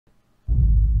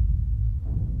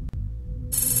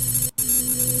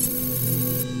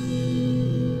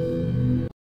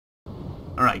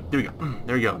Alright, there we go.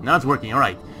 There we go. Now it's working.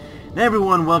 Alright.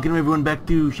 Everyone, welcome everyone back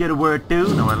to Shadow War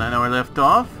 2. Now I left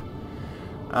off.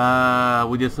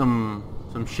 We did some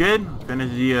shit.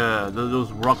 Finished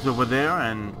those rocks over there,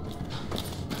 and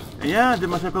yeah, did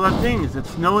myself a lot of things. It's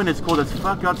snowing, it's cold as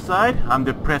fuck outside. I'm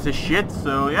depressed as shit,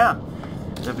 so yeah.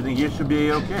 Everything here should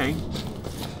be okay.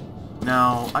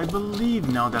 Now, I believe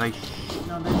now that I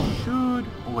should...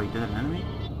 Oh wait, is that an enemy?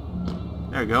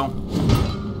 There we go.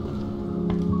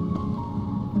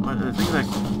 But the thing is like...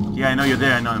 Yeah, I know you're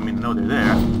there. I know they're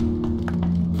there.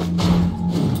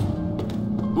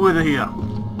 Who is it here?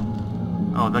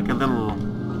 Oh, like a little...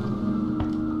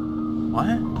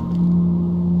 What?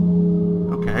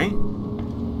 Okay.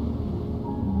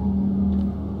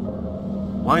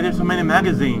 Why are there so many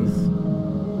magazines?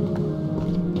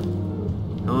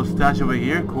 A little stash over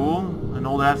here, cool. An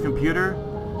old ass computer.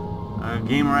 A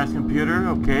gamer ass computer,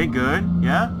 okay, good.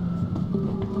 Yeah?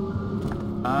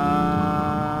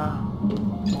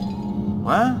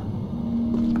 What?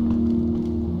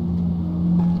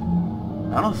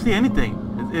 I don't see anything.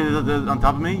 Is it on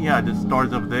top of me? Yeah, the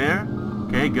stars up there.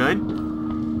 Okay, good.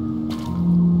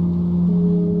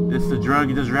 This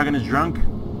dragon is drunk.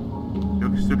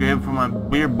 Took him from a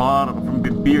beer bottle, from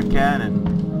a beer can and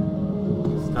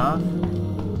stuff.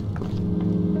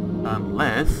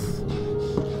 Unless...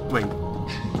 Wait.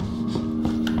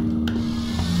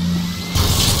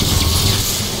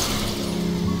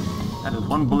 That is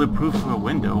one bulletproof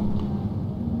window.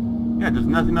 Yeah, there's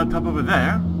nothing on top over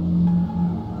there.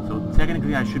 So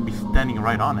technically I should be standing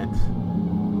right on it.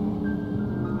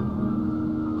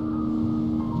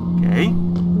 Okay.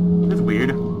 That's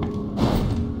weird.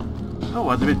 Oh,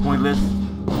 that's a bit pointless.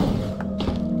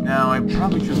 Now I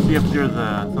probably should see if there's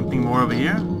something more over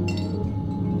here.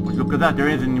 Which, look at that, there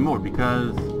isn't anymore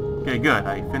because... Okay, good.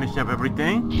 I finished up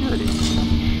everything. Good.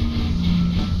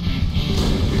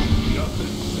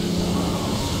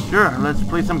 Sure, let's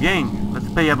play some game. Let's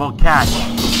play about cash.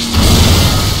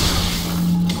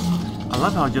 I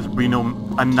love how just Brino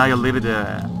annihilated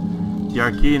the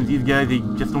arcade, and these guys, they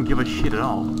just don't give a shit at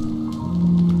all.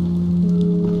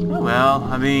 Oh well,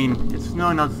 I mean, it's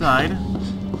snowing outside.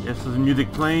 Yes, there's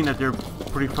music playing that they're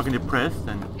pretty fucking depressed,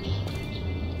 and...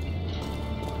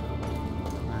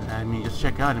 I mean, just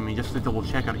check out, just to double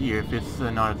check out here if it's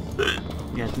not...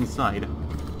 Yeah, it's inside.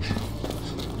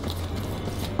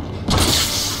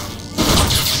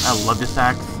 I love this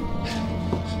axe.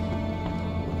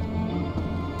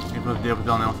 If it was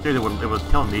downstairs, it would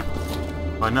tell me.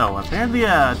 But no, apparently,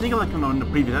 I think like in the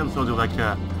previous episodes, it was like,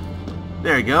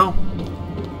 there you go.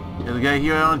 There's a guy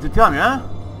here I wanted to tell me, huh?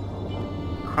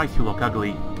 Christ, you look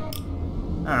ugly.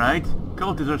 Alright,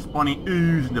 cultists are spawning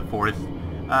ooze in the forest.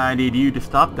 I need you to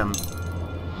stop them.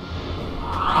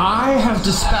 I have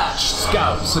dispatched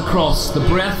scouts across the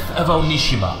breadth of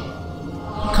Onishima.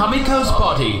 Kamiko's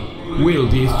body will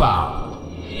be found.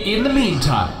 In the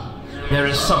meantime, there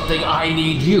is something I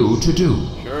need you to do.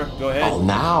 Sure, go ahead. Oh,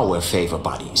 now we're favor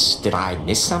buddies. Did I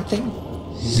miss something?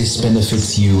 This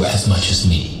benefits you as much as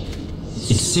me.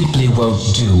 It simply won't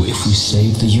do if we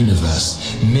save the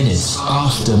universe minutes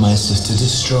after my sister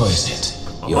destroys it.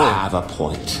 You have a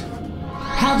point.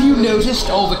 Have you noticed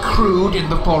all the crude in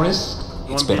the forest?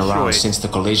 It's been around since the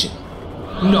collision.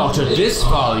 Not at this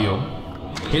volume.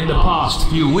 In the past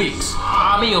few weeks,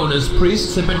 Amiona's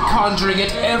priests have been conjuring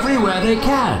it everywhere they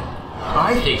can.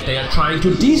 I think they are trying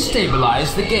to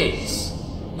destabilize the gates.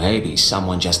 Maybe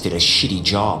someone just did a shitty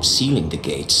job sealing the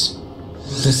gates.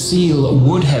 The seal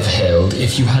would have held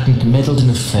if you hadn't meddled in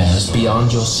affairs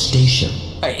beyond your station.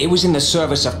 It was in the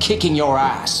service of kicking your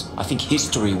ass. I think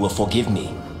history will forgive me.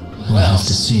 We'll have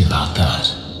to see about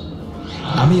that.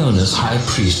 Amiona's high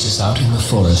priest is out in the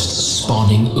forest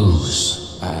spawning ooze.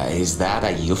 Is that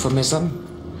a euphemism?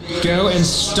 Go and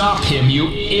stop him, you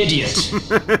idiot!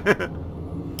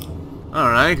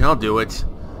 Alright, I'll do it.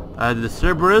 The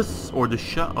Cerberus or the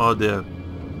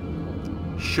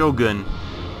Shogun.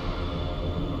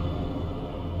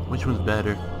 Which one's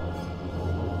better?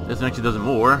 This one actually does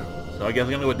more, so I guess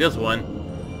I'm gonna go with this one.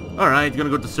 Alright, gonna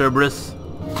go with the Cerberus.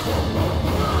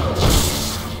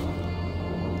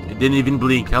 It didn't even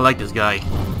blink. I like this guy.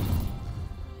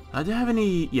 Do I have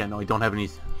any... Yeah, no, I don't have any.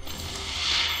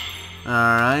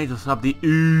 Alright, let's stop the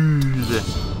ooze.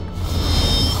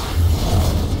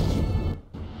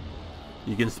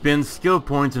 You can spend skill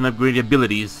points and upgrade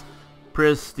abilities.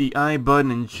 Press the I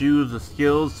button and choose the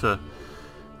skills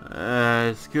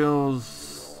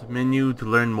menu to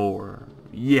learn more.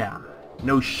 Yeah,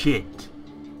 no shit.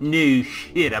 No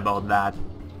shit about that.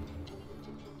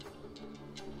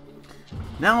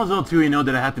 Now also too, you know,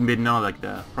 that I have to admit, like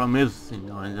the problem is,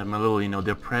 I'm a little,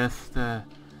 depressed.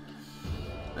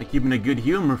 Keeping a good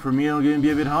humor for me is gonna be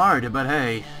a bit hard, but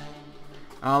hey,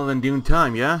 all in due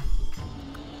time, yeah?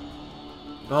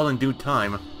 All in due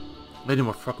time. I need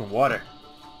more fucking water.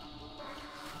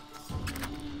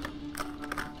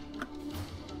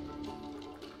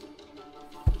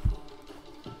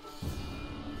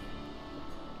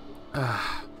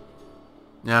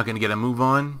 Now can I get a move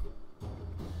on?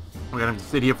 We're gonna have to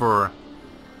sit here for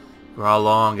how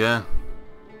long, yeah?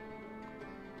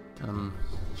 I'm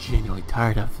genuinely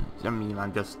tired of it. I mean,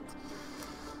 I'm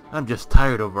just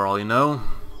tired overall, you know?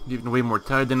 Even way more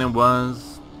tired than I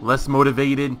was, less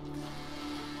motivated.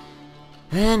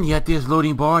 And yet this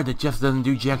loading bar that just doesn't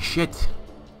do jack shit.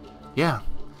 Yeah,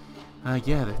 I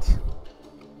get it.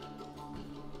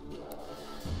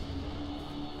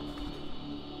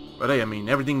 But hey, I mean,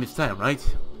 everything this time, right?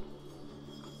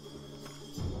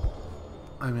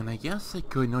 I mean, I guess I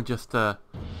could, you know, just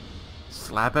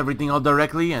slap everything out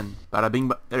directly and bada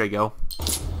bing, there you go.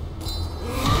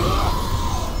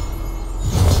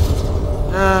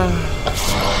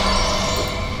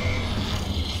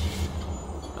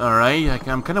 Alright,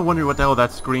 I'm kind of wondering what the hell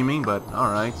that's screaming, but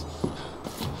alright.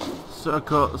 So,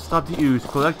 stop to use.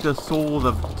 Collect the souls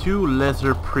of 2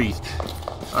 lesser priests.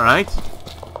 Alright.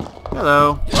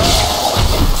 Hello.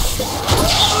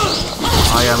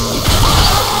 I am...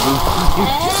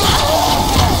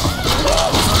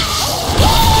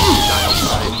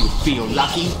 You feel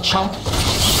lucky, chump?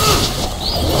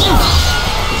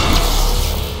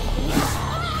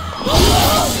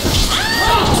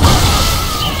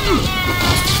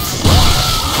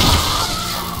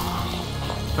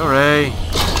 Hooray!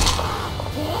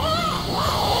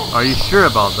 Are you sure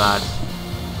about that?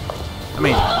 I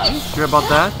mean, are you sure about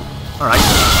that? Alright.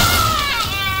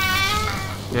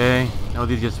 Okay, now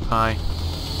these just pie.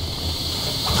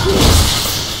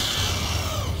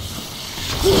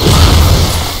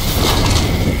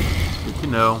 Good to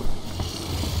know.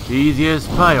 Easy as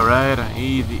pie, alright?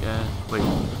 Easy, wait.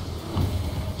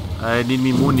 I need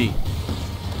me money.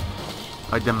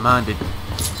 I demand it.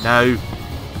 Now.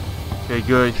 Okay,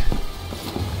 good.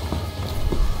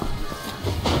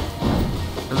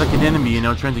 There's like an enemy, you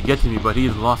know, trying to get to me, but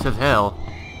he's lost as hell.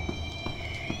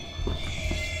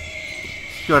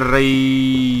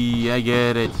 Scurry, I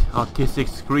get it. Autistic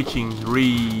screeching,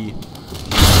 ree.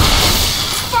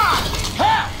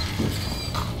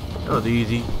 That was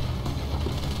easy.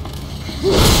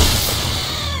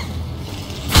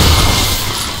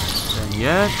 And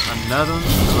yet, another one.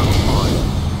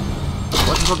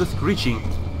 What's all the screeching?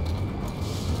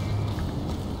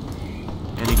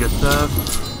 Any good stuff?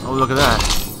 Oh, look at that.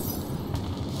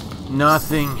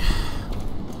 Nothing.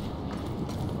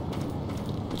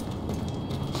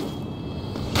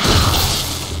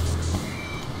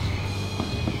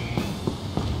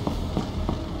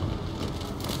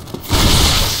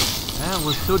 That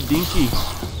was so dinky.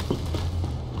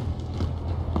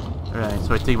 Alright,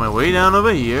 so I take my way down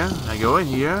over here. I go in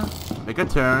here. Make a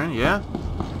turn, yeah.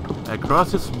 I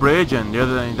cross this bridge and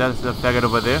that's the faggot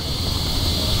over there.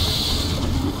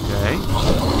 Okay.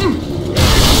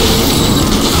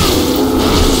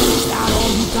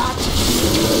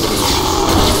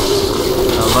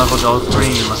 I love a doll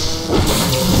scream.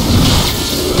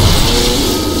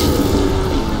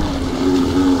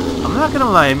 I'm not gonna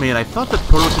lie, man. I thought the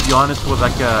turtle, to be honest, was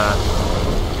like a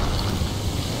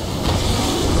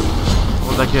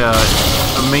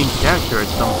main character at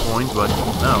some point, but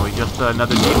no, he's just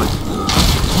another demon.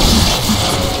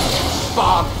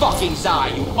 Bomb fucking Zai,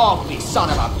 you ugly son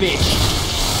of a bitch!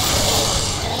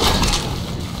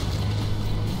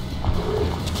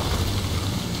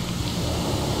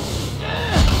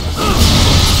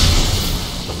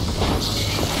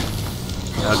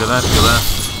 Look at that, look at that.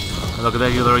 Look at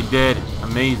that, you're already dead.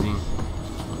 Amazing.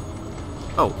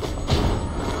 Oh.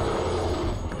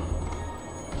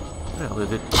 What the hell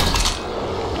is it?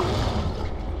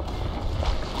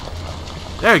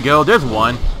 There you go, there's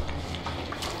one.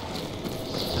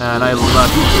 And I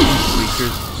love these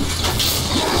creatures.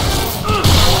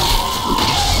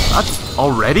 That's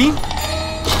already?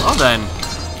 Well then.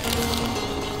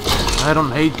 I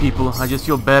don't hate people, I just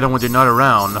feel better when they're not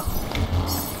around.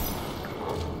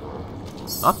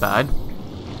 Not bad.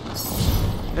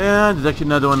 And there's actually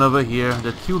another one over here.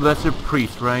 The 2 lesser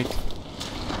priests, right?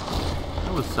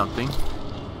 That was something. Get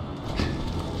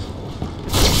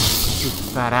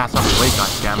this fat ass off the way,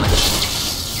 goddammit.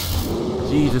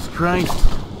 Jesus Christ.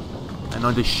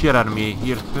 Annoyed the shit out of me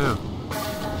here too.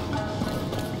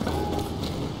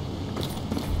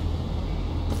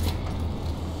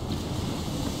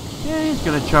 Yeah, he's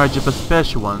gonna charge up a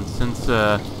special one since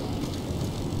there's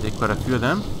quite a few of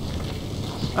them.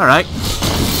 Alright.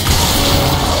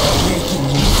 Making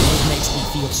you dead makes me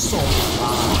plenty of salt.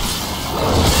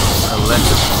 A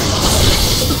lesser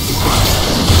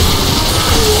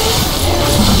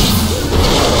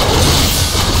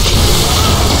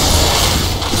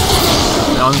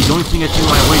Now, the only thing I see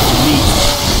my way is meat.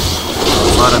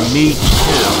 A lot of meat,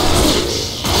 too.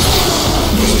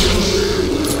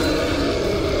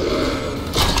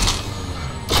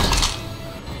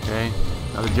 Okay,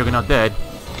 now the Juggernaut dead.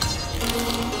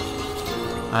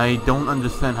 I don't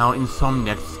understand how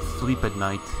insomniacs sleep at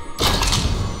night.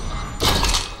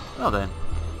 Well then.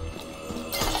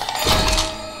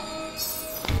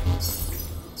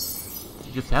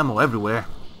 Just ammo everywhere.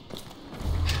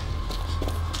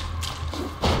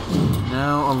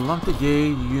 Now, unlock the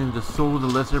gate using the soul of the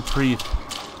lesser priest.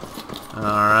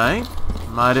 Alright.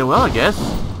 Might as well, I guess.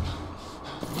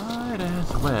 Might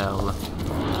as well.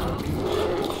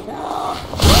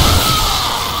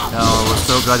 No, it was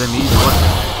so goddamn easy, wasn't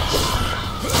it?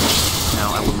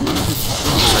 Now, I would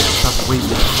like to stop waving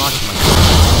the clock to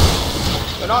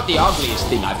myself. You're not the ugliest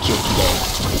thing I've killed today.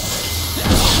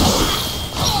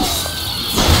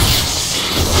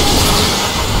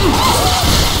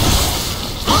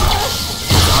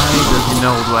 Why does he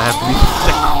know do I have to be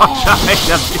the crotch eye?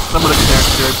 That's some of the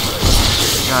characters.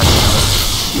 God damn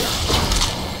it.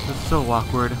 That's so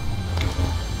awkward.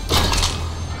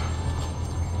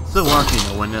 So awkward, you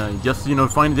know, when you just, you know,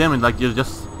 find them and like you're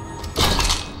just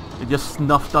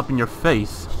snuffed up in your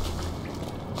face.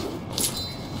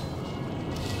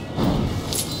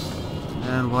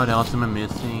 And what else am I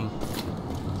missing?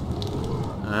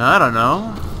 I don't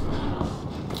know.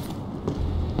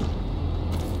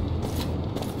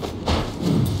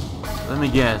 Let me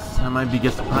guess. I might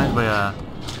get surprised by a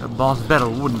boss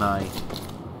battle, wouldn't I?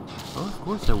 Oh, of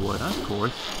course I would. Of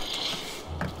course.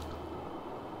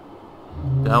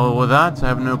 The hell with that? I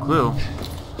have no clue.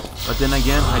 But then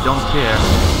again, I don't care.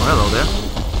 Oh, hello there.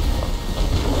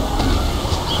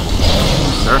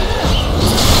 Sir?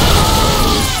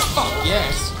 Fuck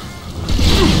yes!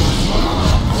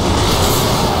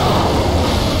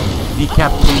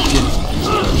 Decapitation.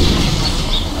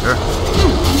 Sure.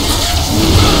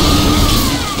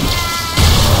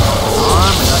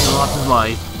 Arm, and now he lost his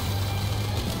life.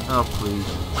 Oh, please.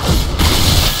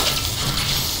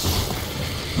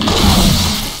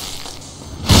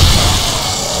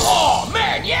 Oh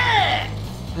man, yeah!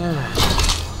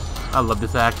 I love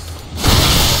this axe.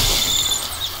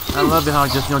 I love it how I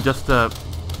just, you know, just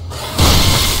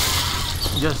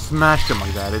smashed him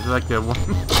like that. It's like the one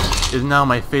is now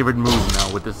my favorite move now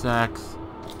with this axe.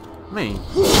 I mean,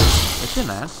 it's an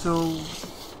axe, so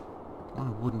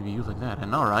one wouldn't be used like that.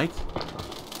 And all right.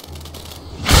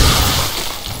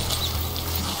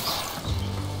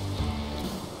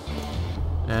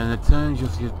 And at times,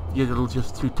 just get a little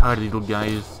just too tired of these little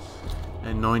guys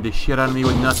annoying the shit out of me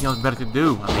with nothing else better to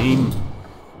do. I mean,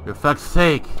 for fuck's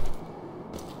sake,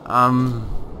 I'm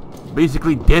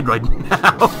basically dead right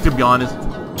now, to be honest.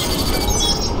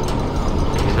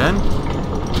 Okay, then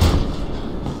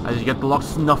I just get the lock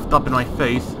snuffed up in my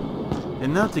face,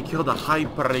 and now to kill the high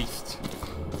priest.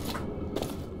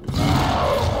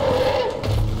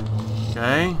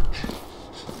 Okay,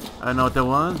 I know what that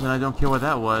was, and I don't care what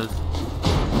that was.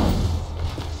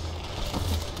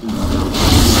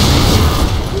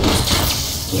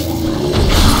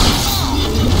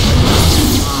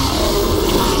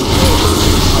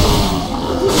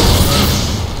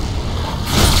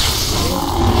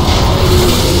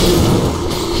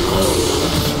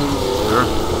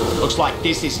 Looks like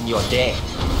this isn't your day.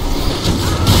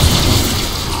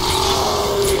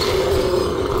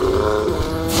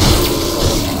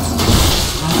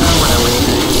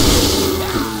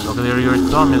 Okay, there your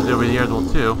thumb is over here though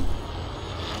too.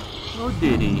 Oh,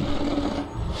 did he?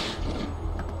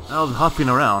 I was huffing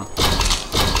around.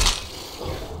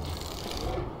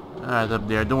 Alright, up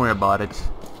there. Don't worry about it.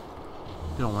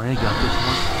 Don't worry, I got this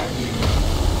one.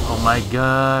 Oh my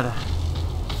god.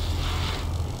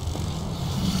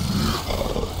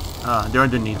 Ah, they're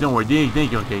underneath. Don't worry, they can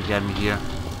get me here.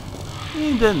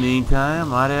 In the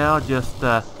meantime, I'll just,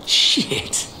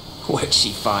 Shit! Where'd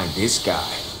she find this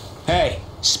guy? Hey,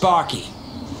 Sparky!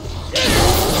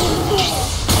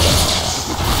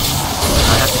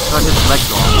 I have to cut his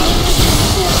legs off.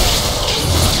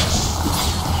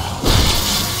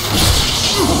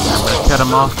 I'm gonna cut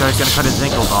him off, gonna cut his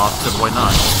ankles off, so why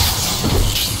not?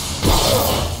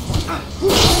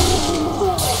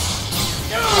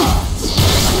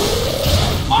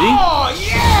 See? Oh,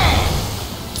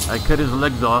 yeah! I cut his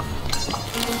legs off.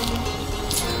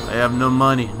 I have no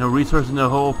money, no resources, no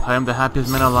hope. I am the happiest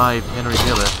man alive, Henry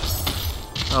Miller.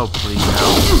 Oh, please,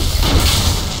 no.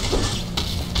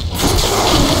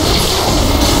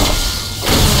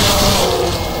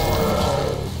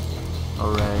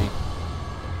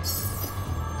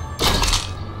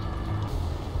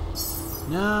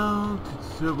 Well,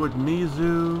 to with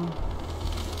Mizu.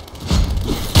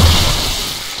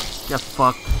 Get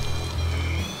fucked.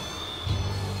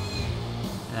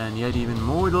 And yet even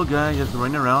more little guy just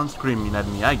running around screaming at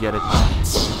me. I get it.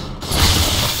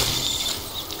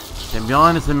 To be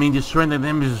honest, I mean, destroying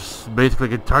them is basically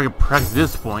like a target practice at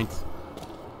this point.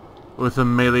 With a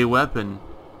melee weapon.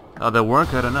 How that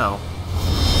work? I don't know.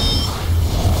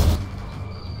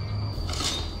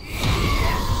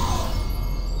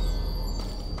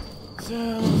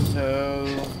 So,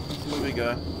 let's see what we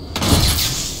got.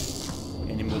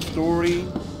 Any more story?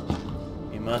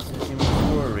 You must have seen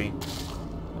more story.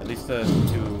 At least to,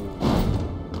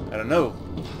 I don't know,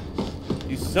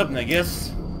 do something, I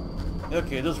guess.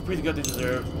 Okay, those priests got they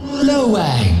deserve. Lo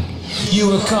Wang,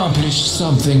 you accomplished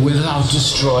something without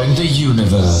destroying the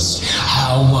universe.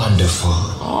 How wonderful.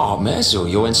 Oh,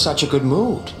 Mezu, you're in such a good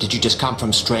mood. Did you just come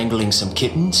from strangling some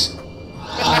kittens?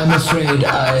 I'm afraid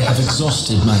I have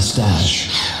exhausted my stash.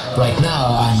 Right now,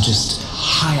 I'm just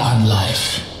high on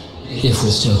life, if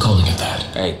we're still calling it that.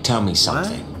 Hey, tell me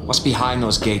something. What's behind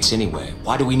those gates anyway?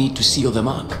 Why do we need to seal them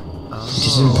up? It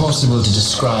is impossible to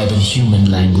describe in human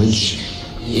language.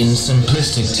 In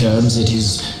simplistic terms, it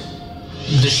is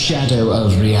the shadow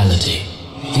of reality.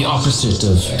 The opposite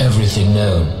of everything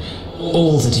known.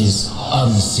 All that is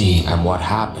unseen. And what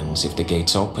happens if the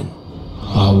gates open?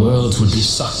 Our worlds would be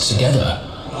sucked together,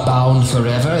 bound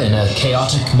forever in a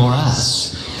chaotic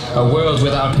morass. A world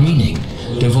without meaning,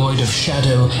 devoid of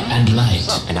shadow and light.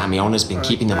 And Amiona's been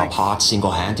keeping them apart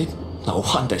single-handed? No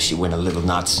wonder she went a little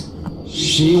nuts.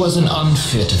 She was an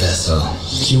unfit vessel.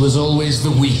 She was always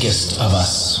the weakest of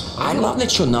us. I love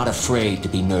that you're not afraid to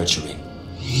be nurturing.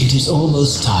 It is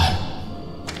almost time.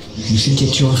 You should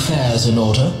get your affairs in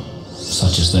order,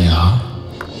 such as they are.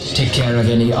 Take care of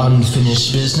any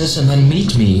unfinished business and then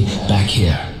meet me back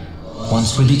here.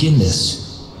 Once we begin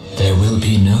this, there will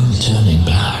be no turning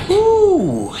back.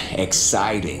 Ooh,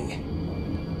 exciting.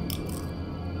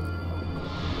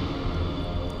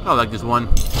 I like this one.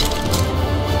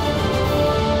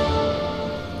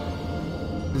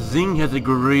 Zing has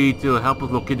agreed to help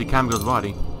us locate the Kamiko's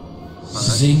body.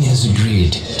 Zing has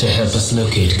agreed to help us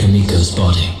locate Kamiko's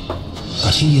body.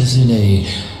 But he is in a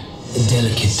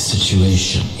delicate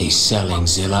situation. He's selling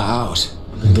Zilla out.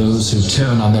 Those who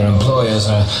turn on their employers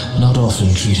are not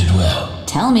often treated well.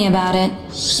 Tell me about it.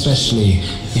 Especially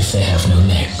if they have no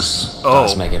legs.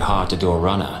 Does make it hard to do a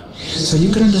runner. So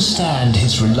you can understand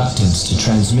his reluctance to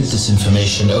transmit this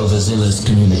information over Zilla's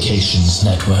communications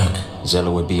network.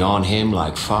 Zilla would be on him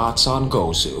like farts on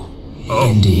Gozu.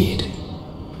 Indeed.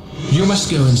 You must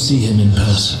go and see him in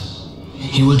person.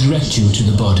 He will direct you to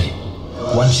the body.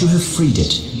 Once you have freed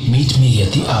it, meet me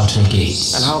at the outer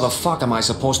gates. And how the fuck am I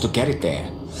supposed to get it there?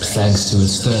 Thanks to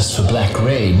its thirst for black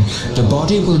rain, the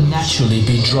body will naturally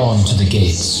be drawn to the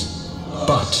gates.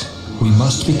 But we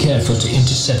must be careful to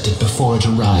intercept it before it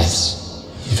arrives.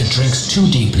 If it drinks too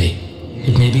deeply,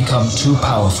 it may become too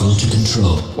powerful to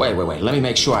control. Wait, let me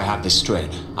make sure I have this straight.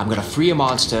 I'm gonna free a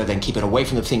monster, then keep it away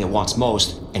from the thing it wants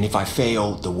most, and if I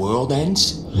fail, the world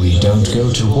ends? We don't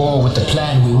go to war with the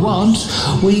plan we want,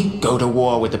 we go to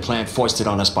war with the plan foisted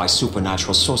on us by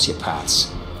supernatural sociopaths.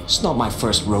 It's not my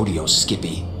first rodeo,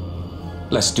 Skippy.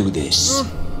 Let's do this.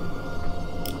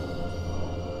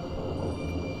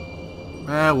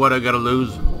 What I gotta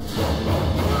lose?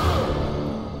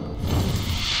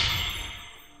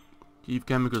 Keep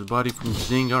Kamiko's body from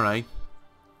Zing, alright.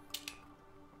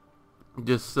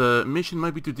 This mission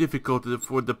might be too difficult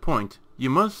for the point. You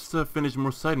must finish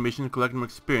more side missions and collect more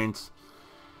experience.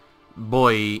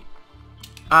 Boy,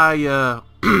 I'll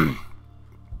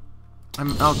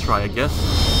try, I guess.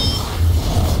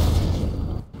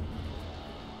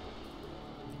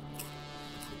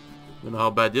 Don't know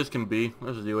how bad this can be.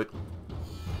 Let's do it.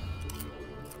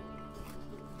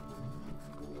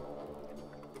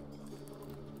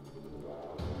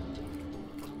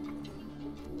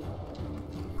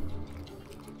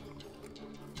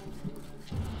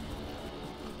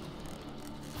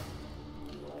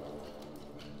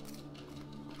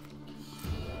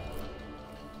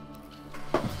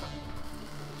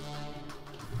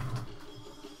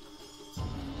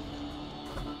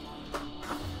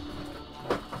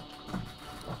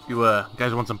 You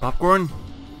guys want some popcorn?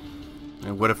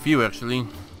 And what a few actually.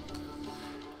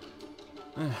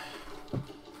 There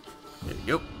you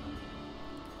go.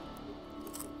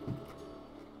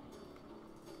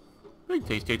 Pretty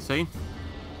tasty, I'd say.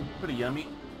 Pretty yummy.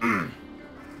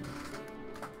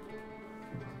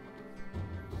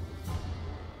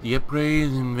 The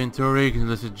upgrades, inventory,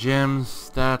 listed gems,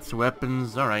 stats,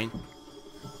 weapons, alright.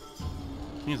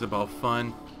 Seems about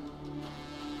fun.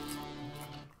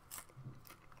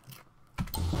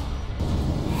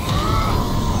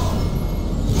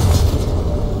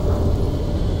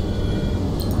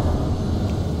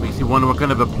 wonder what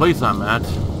kind of a place I'm at.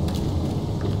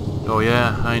 Oh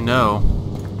yeah, I know.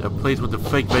 That place with the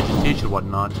fake vegetation and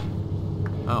whatnot.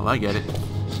 Oh, I get it.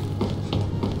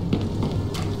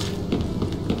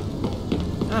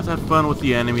 Let's have fun with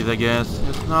the enemies, I guess.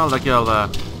 It's not like I'll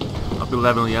be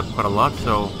leveling up quite a lot,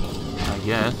 so I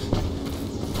guess.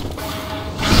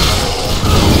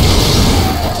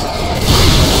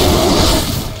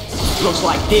 Looks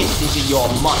like this isn't your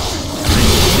money.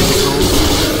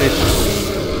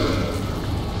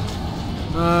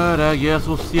 But I guess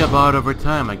we'll see about over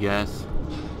time, I guess.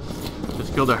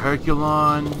 Just kill the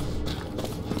Herculon.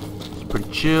 It's pretty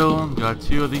chill. Got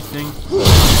 2 of these things.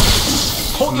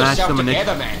 Hold Smash yourself them in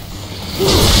together, man.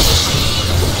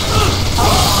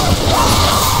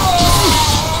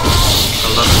 I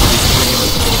love these things.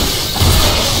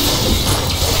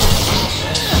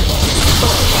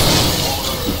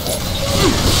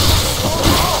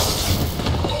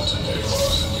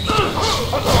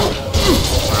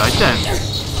 Alright then.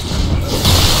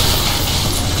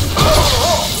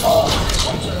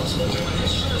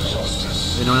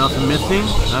 Anyone else missing?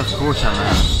 Of course I'm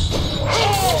not.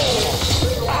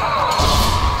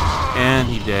 And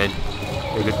he dead.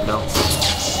 You're good to go.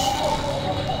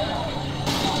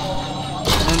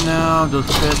 And now those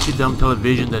pesky dumb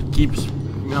television that keeps, you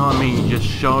know what I mean, just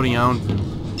shouting out.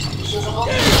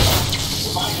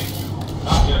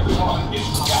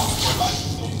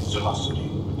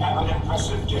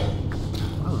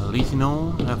 Well, at least, you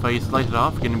know, if I slice it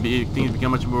off, things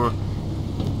become much more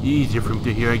easier for him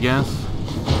to hear, I guess.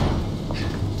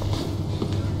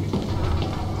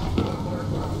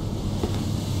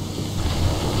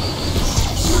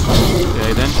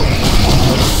 Okay then.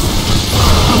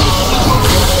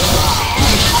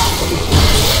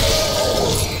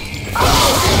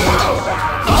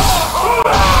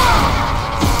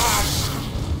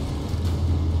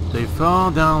 They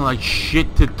fall down like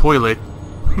shit to toilet.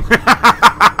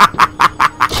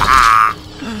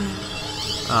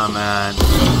 Oh man.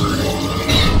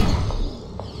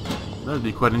 That'd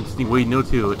be quite an interesting way, you know,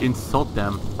 to insult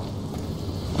them.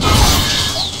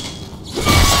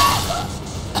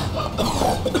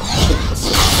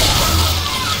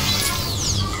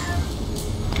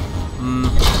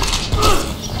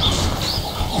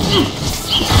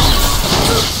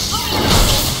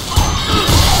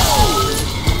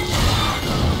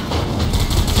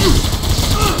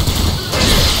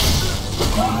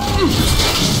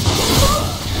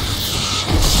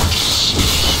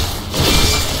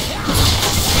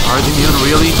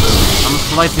 Really? I'm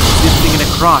slicing this thing in the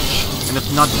crotch, and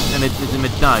it's not, and it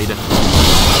died.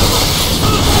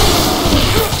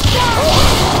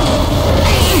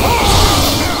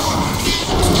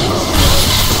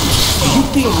 You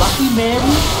feel lucky, Mary?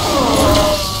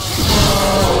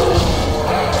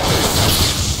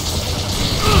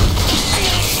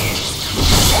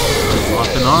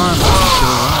 Lost an arm,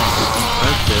 still alive.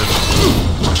 Impressive.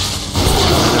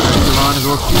 Another arm is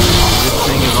working. This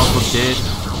thing is also dead.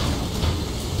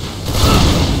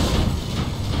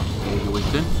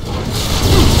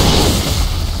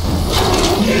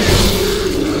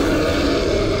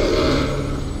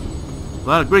 A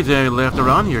lot of greats left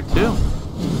around here too.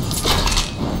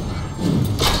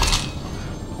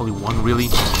 Only one, really?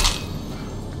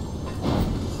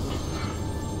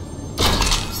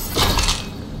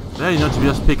 Yeah, you know, to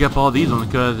just pick up all these ones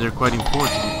because they're quite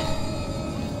important.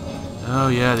 Oh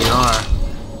yeah, they are.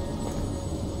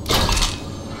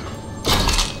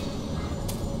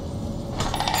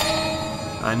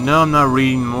 I know I'm not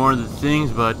reading more of the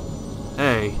things, but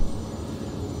hey.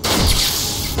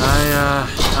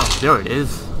 Oh, there it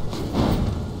is.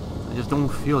 I just don't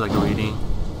feel like reading.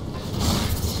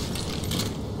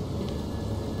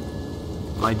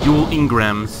 My dual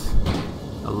Ingrams.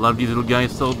 I love these little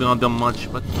guys, so not done much,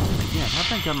 but yeah,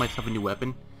 haven't I got myself a new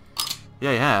weapon?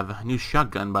 Yeah, I have. A new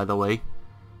shotgun, by the way.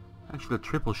 Actually, a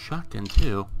triple shotgun,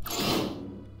 too.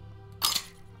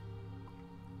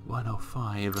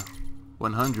 105.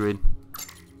 100.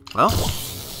 Well.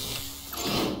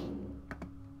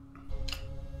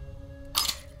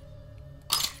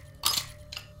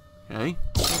 Okay.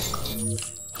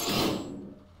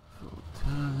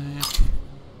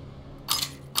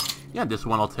 Yeah, this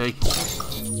one I'll take.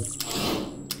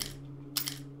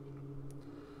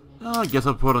 I guess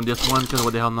I'll put on this one, because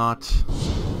what the hell not.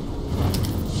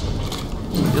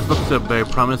 This looks very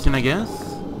promising, I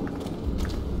guess.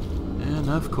 And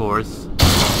of course.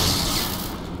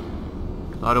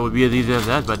 Thought it would be as easy as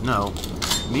that, but no.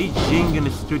 Me, Jing, in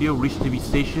the studio, reach the TV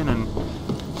station and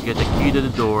get the key to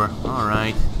the door.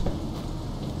 Alright.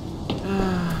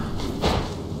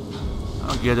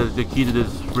 I'll get the key to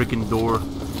this freaking door.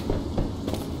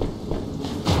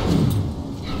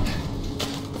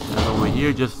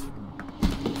 here, just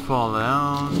fall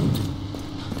down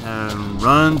and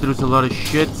run through a lot of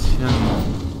shit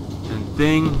and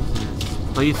things. It's a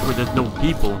place where there's no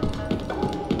people.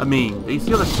 I mean, they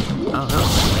see all the... Oh, hell.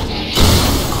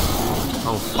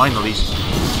 Oh, finally.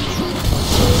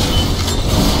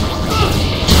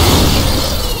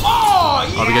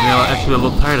 I'll be getting actually a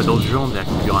little tired of those drones,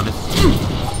 actually, to be honest.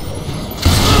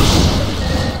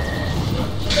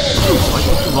 Why is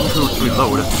it too long to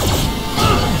reload?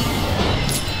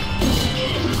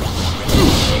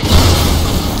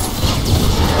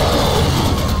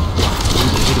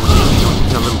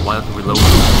 A little while to reload.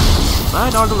 But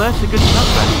nonetheless, a good shot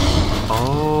back.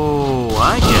 Oh,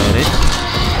 I get it.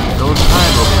 Those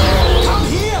time over there. Come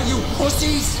here, you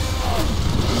pussies!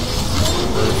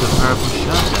 It's a powerful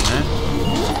shotgun, eh?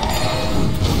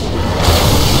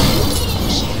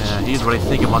 Yeah, here's what I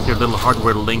think about your little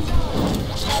hardware link.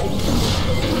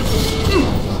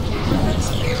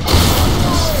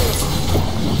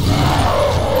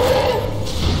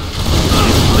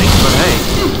 Link, but hey,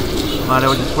 might I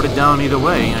would just put it down either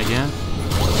way, I guess.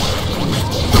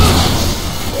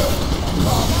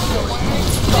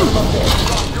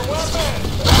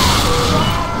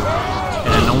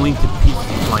 And only to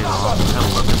pieces flies off. I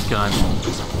love this gun.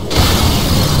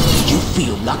 Did you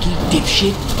feel lucky,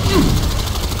 dipshit?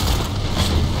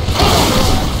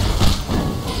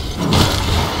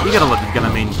 You gotta love this gun. I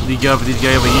mean, you got this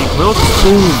guy over here close,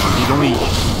 boom!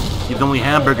 He's only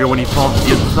hamburger when he falls to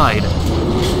the other side.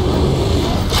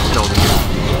 Get over here.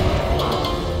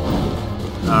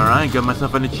 Alright, got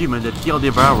myself an achievement, the Kill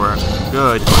Devourer.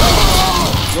 Good.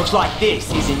 Looks like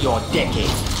this isn't your decade.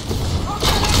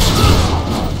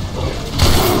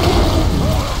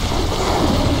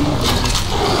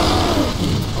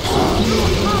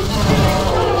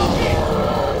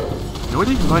 You know what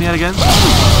he's fighting at again?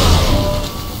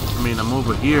 I mean, I'm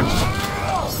over here.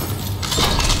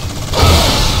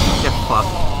 Get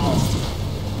fucked.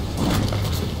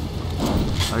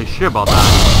 Are you sure about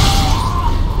that?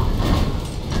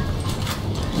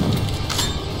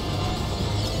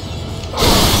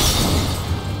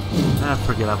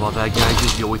 Forget about that guy,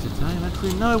 just be a waste of time.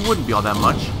 Actually, no, it wouldn't be all that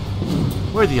much.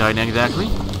 Where's he hiding exactly?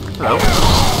 Hello?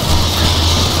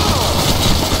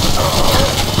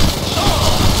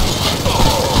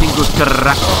 Single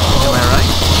crack. Am I right?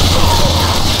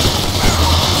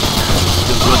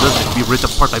 This good doesn't be ripped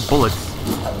apart by bullets.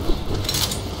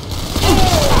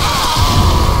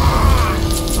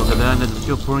 Look at that, that's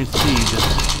still pouring seed.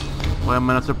 Why am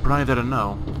I not surprised? I don't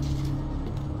know.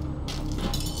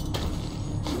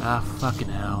 Ah, fucking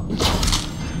hell.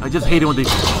 I just hate it when they...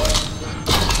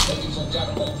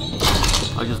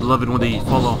 I just love it when they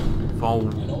fall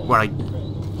where I...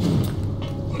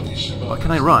 Why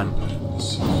can't I run?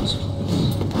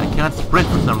 I can't sprint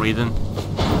for some reason.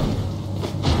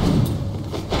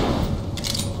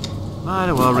 Might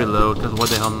as well reload, because what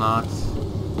the hell not.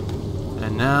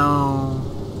 And now...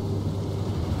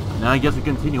 Now I guess we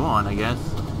continue on, I guess.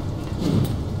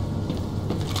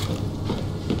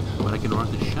 I can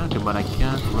run the shotgun, but I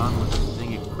can't run with this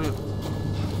thing equipped.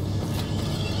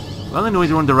 Well, anyways,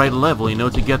 we're on the right level, you know,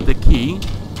 to get the key.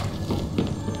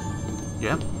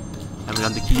 Yeah, haven't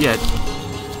got the key yet.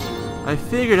 I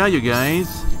figured out, you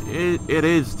guys, it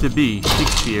is to be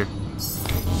Shakespeare.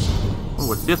 Oh,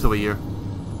 what's this over here?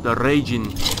 The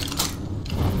Raging.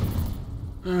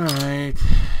 Alright.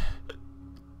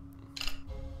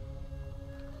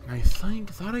 I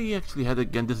thought I actually had to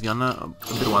get this gun a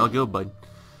bit while ago, but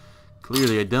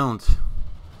clearly I don't.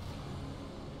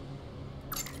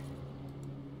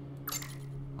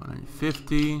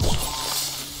 150.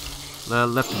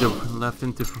 Left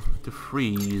into to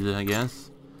freeze, I guess.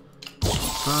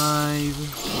 5.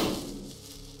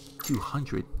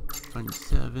 200.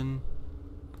 107.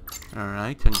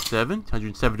 Alright, 107.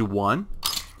 171.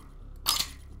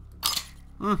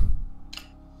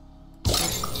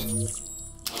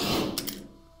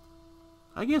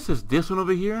 I guess it's this one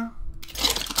over here.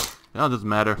 Oh, it doesn't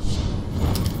matter.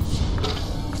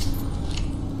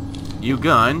 You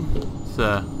gun. It's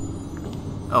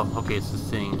oh, okay, it's this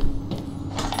thing.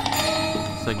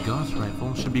 It's a gauss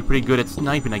rifle. Should be pretty good at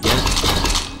sniping, I guess.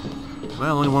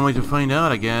 Well, only one way to find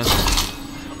out, I guess.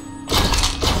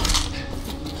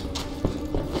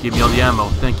 Give me all the ammo,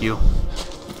 thank you.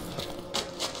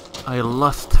 I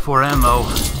lust for ammo.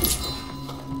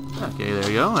 Okay, there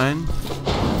you go, and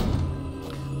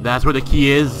that's where the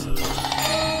key is.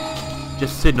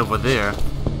 Just sitting over there.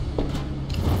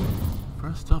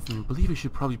 First off, I believe I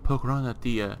should probably poke around at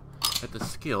the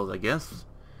skills, I guess.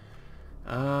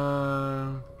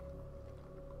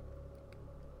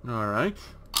 Alright.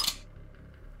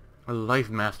 A life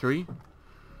mastery.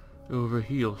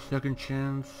 Overheal. Second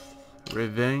chance.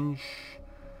 Revenge.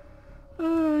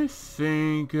 I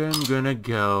think I'm gonna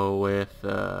go with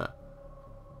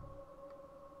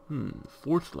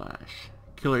Force Slash.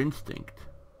 Killer Instinct.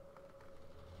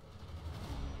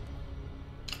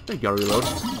 There you go, reload.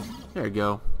 There you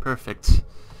go. Perfect.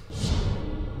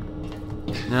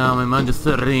 Now my mind is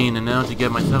serene, and now to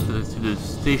get myself to the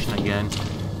station again,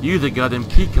 use the goddamn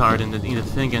key card in the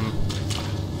thing and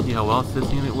see how else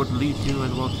this unit would lead to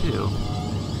as well too.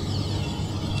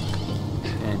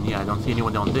 And yeah, I don't see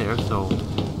anyone down there, so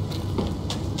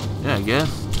yeah, I guess.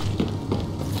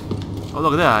 Oh,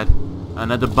 look at that!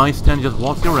 Another bystander just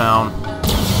walking around.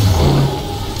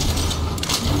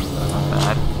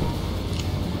 Bad.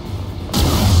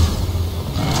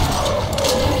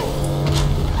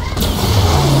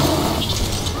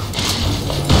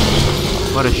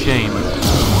 What a shame.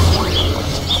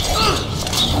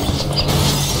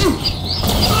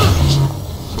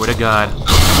 Swear to God.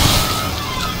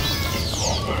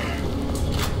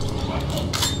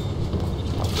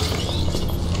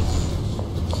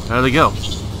 There they go.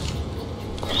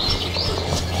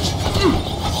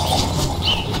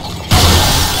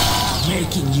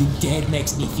 Making you dead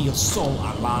makes me feel so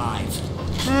alive.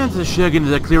 And the Shaggin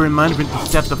is a clear reminder to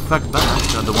step the fuck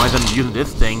back, otherwise I'm using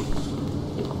this thing.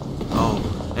 Oh,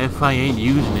 if I ain't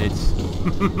using it.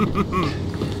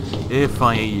 If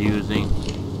I ain't using.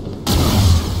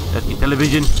 That's the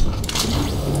television.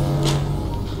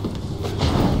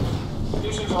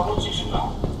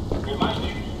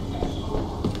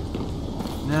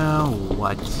 Now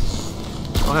what?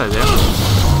 Oh, hello there.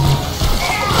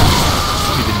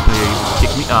 You didn't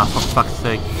kick me. Ah, for fuck's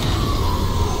sake.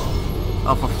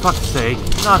 Oh, for fuck's sake.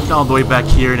 Not all the way back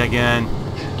here and again.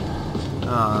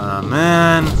 Ah,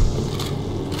 man.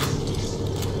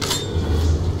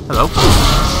 Hello.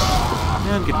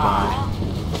 And goodbye.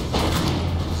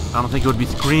 I don't think it would be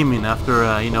screaming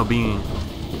after, you know, being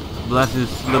blasted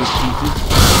to little pieces.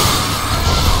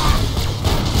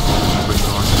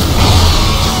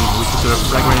 We should have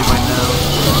frag grenade right now.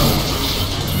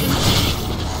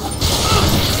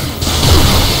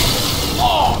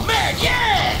 Oh man,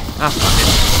 yeah! Ah, fuck it.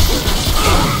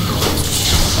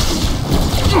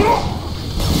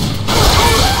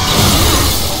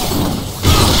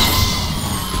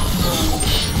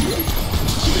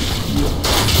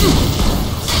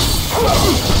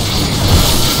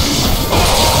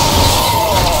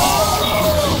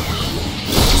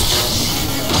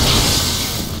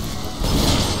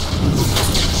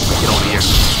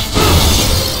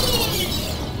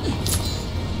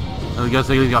 I guess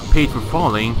they got paid for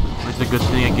falling. That's a good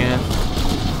thing, I guess.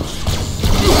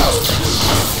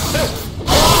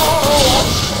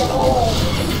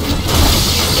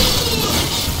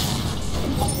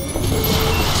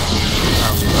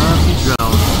 I love these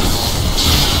drones.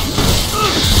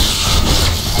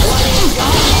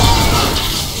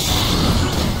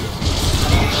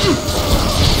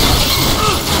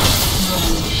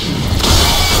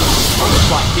 Looks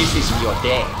like this isn't your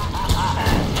day.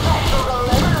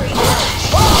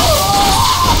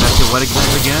 What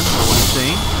exactly again? What are you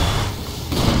saying?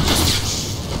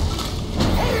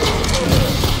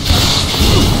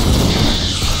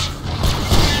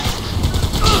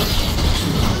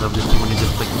 I love this when you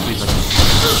just like complete like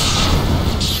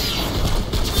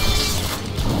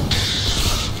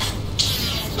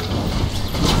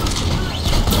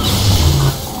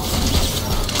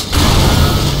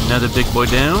another big boy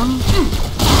down.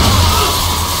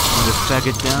 Another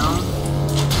faggot down.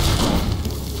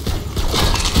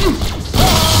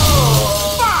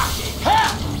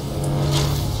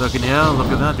 Fucking hell,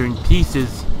 look at that, they're in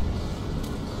pieces.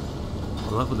 I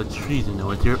love the trees, you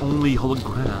know, they're only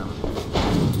hologram.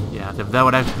 Yeah, if that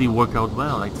would actually work out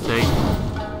well, I'd say.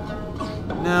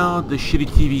 Now, the shitty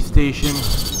TV station.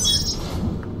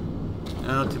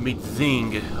 Now to meet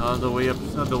Zing, all the way up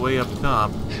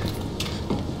top.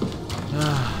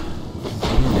 Yeah,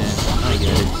 I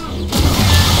get it.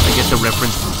 I get the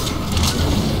reference.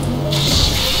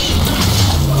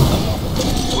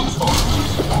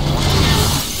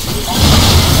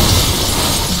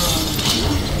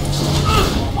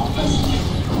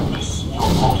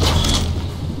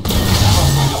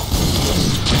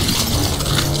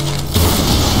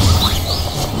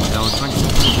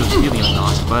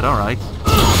 But alright.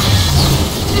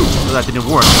 Well, that didn't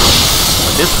work.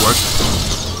 But this worked.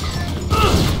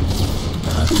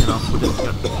 You know, put this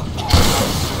here.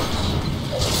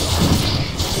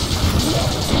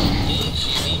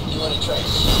 You want to try?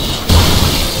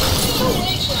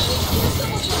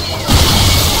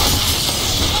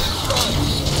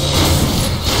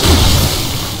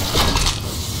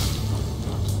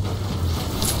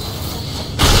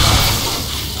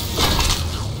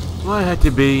 Well, it had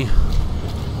to be.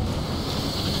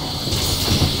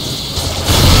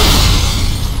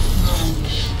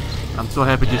 I'm so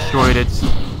happy I destroyed it.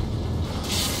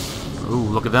 Ooh,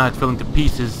 look at that, it fell into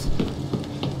pieces.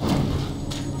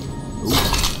 Ooh.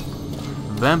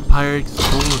 Vampire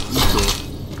Soul of Eagle.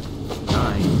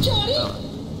 Nice. Johnny!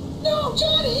 No,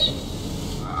 Johnny!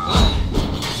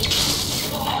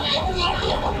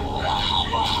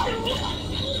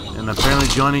 And apparently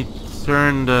Johnny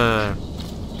turned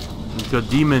into a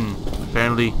demon,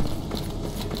 apparently.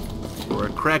 Or a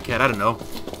crackhead, I don't know.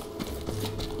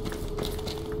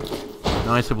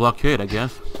 Nice to blockade, I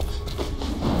guess.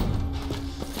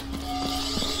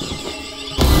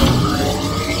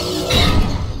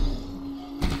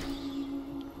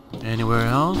 Anywhere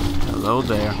else? Hello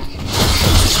there.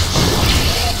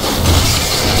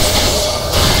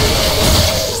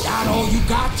 Is that all you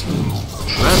got?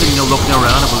 Rather than looking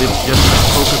around, I believe it's just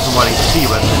focus on what I see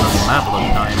rather than on the map all the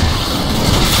time.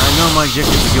 I know my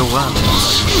objective is to go well.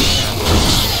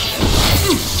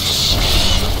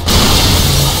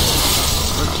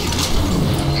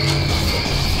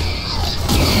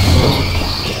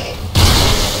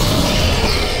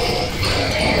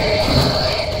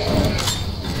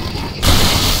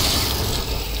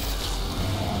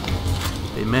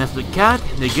 They mess the cat,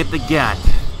 they get the gat.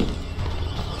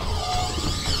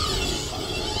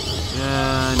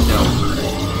 No.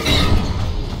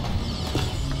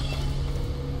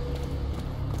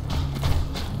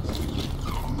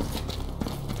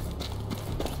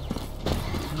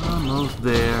 Almost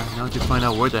there. Now to find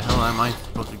out where the hell am I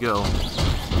supposed to go.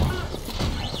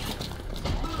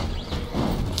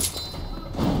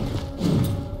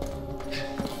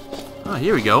 Ah,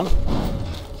 here we go.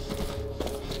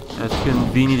 As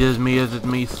convenient as it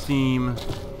may seem.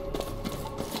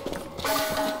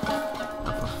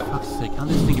 Can't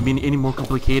this thing be any more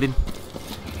complicated?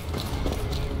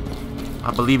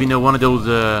 I believe, you know, one of those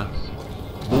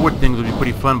board things would be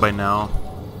pretty fun by now.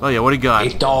 Oh yeah, what do you got?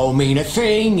 It don't mean a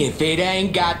thing if it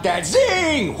ain't got that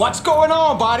zing! What's going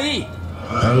on, buddy?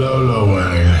 Hello,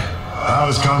 Lowang.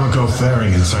 How's Kamiko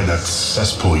faring inside that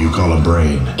cesspool you call a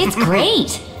brain? It's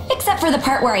great! Except for the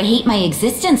part where I hate my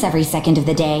existence every second of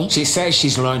the day. She says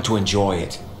she's learned to enjoy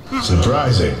it.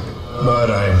 Surprising,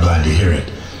 but I'm glad to hear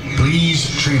it. Please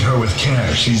treat her with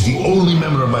care. She's the only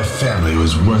member of my family who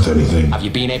is worth anything. Have you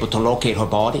been able to locate her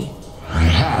body? I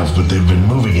have, but they've been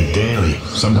moving it daily,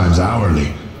 sometimes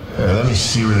hourly. Let me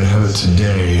see where they have it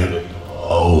today.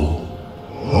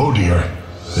 Oh dear.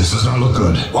 This does not look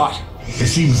good. What? It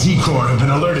seems Z-Corps have been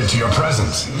alerted to your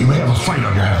presence. You may have a fight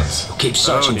on your hands. Keep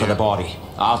searching for dear. the body.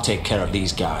 I'll take care of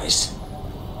these guys.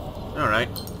 Alright.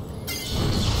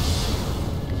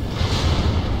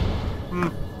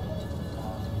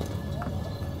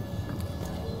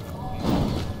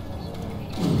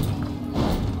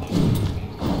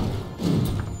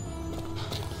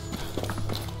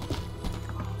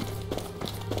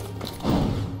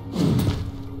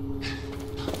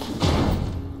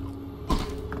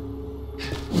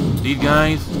 These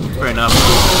guys, fair enough.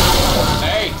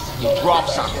 Hey, you dropped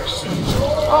something.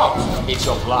 Oh, it's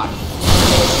your blood.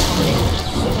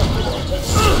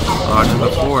 Than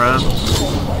before, huh?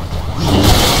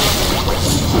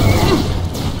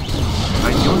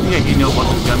 The only thing I didn't know about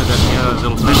this gun is that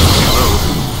little tiny road.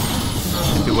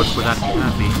 If it was for that to be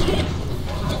happy,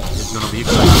 it's gonna be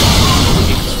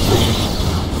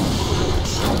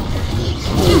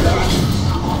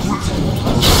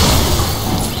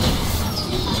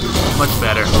much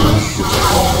better.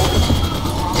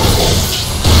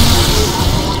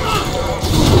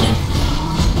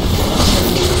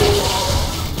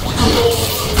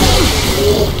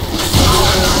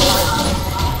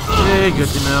 Hey, good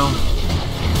to know.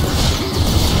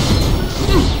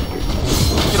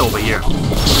 Get over here.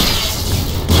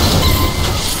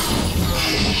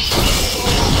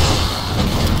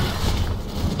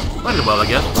 Might as well, I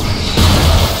guess.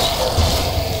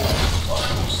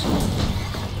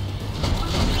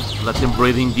 Let them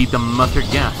breathe indeed the mustard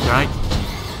gas, right?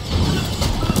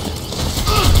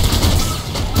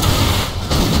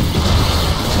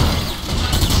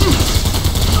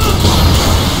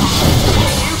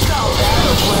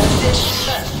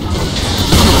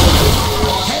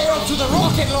 Hail to the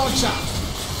rocket launcher!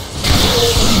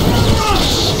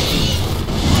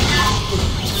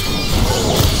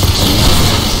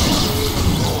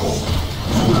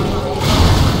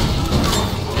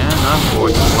 And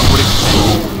unfortunately, one would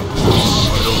expect.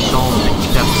 Little stone that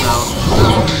steps out.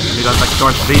 We got like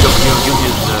Darth Vader using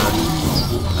his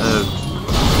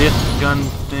this gun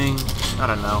thing. I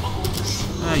don't know.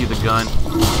 Use a gun.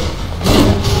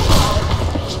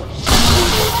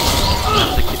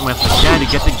 With the cat, you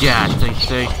get the gas, they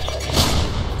say.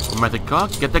 automatic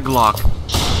cock. Get the Glock.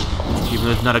 Even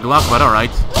though it's not a Glock, but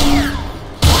alright.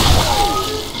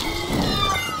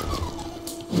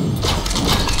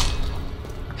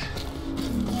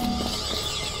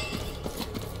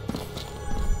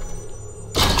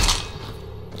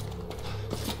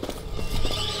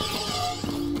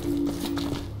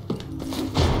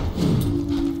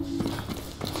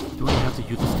 Do I have to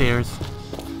use the stairs?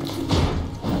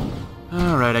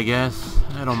 Alright, I guess.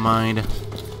 I don't mind.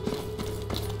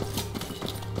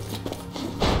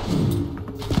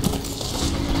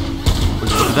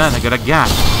 Look at that, I got a gat.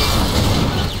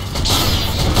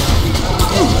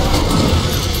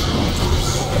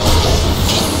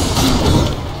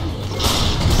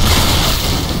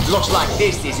 Looks like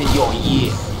this isn't your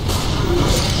year.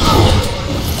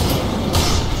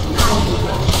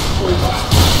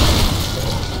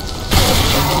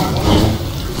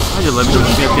 I just love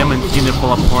doing them and seeing it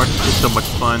fall apart. It's so much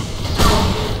fun.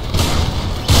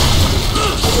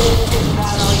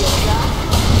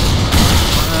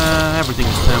 Everything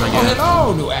is time, I Oh, guess.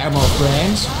 hello, new ammo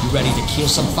friends. You ready to kill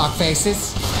some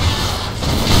fuckfaces?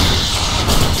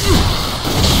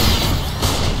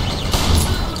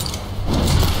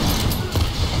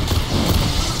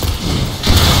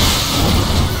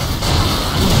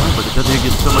 But it doesn't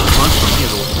get so much fun for me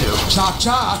though, too. Chock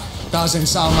chock. Doesn't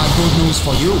sound like good news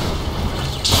for you.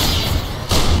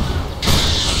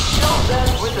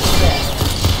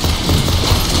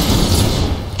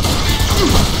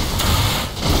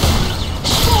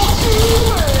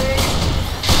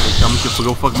 Tell me to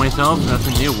go fuck myself? That's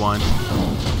a new one.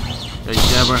 It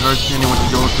never hurts anyone to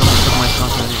go fuck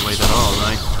myself anyway at all,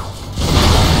 right?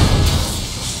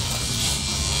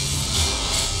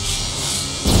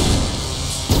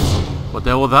 What the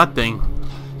hell was that thing?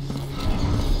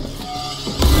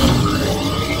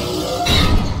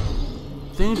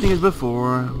 Same thing as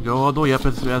before. Go all the way up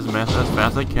as fast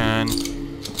as I can.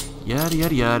 Yada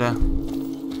yada yada.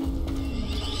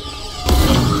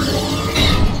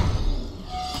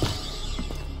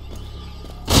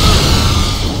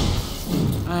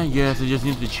 I guess I just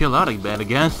need to chill out a bit, I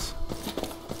guess.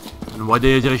 And why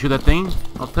did I shoot that thing?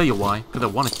 I'll tell you why. Because I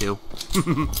wanted to.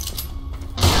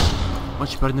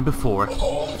 Much better than before. Of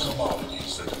all the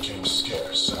commodities that became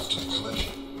scarce after the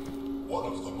collision, one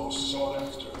of the most sought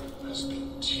after has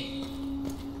been tea.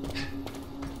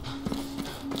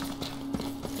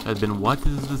 Has been what?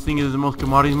 Is the thing is the most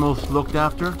commodities most looked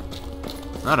after?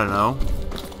 I don't know.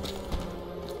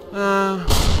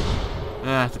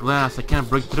 Yeah, it's glass. I can't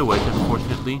break through it,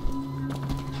 unfortunately.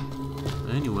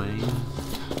 Anyway,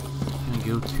 can't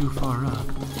go too far up.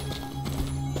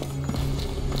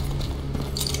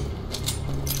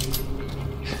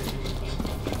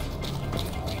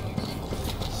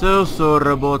 So,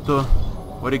 Roboto.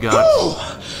 What do you got?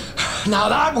 Ooh, now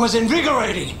that was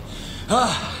invigorating.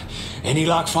 Any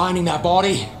luck finding that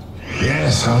body?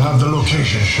 Yes, I'll have the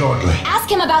location shortly. Ask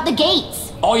him about the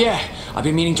gates. Oh yeah, I've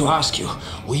been meaning to ask you.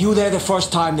 Were you there the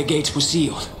first time the gates were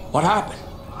sealed? What happened?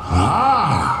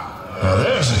 Ah, now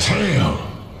there's a tale.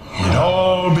 It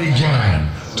all began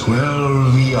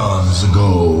 12 eons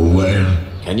ago when...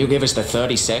 Can you give us the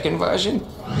 30-second version?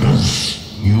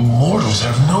 You mortals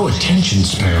have no attention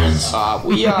spans.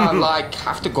 We like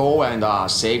have to go and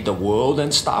save the world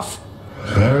and stuff.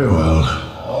 Very well.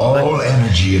 All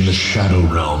energy in the Shadow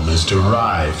Realm is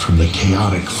derived from the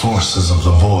chaotic forces of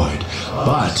the Void.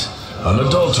 But,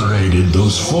 unadulterated,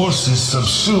 those forces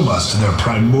subsume us to their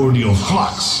primordial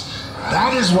flux.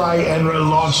 That is why Enra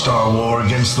launched our war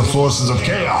against the forces of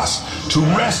chaos, to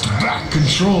wrest back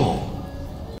control.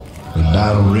 The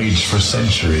battle raged for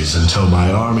centuries until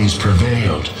my armies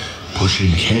prevailed,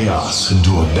 pushing chaos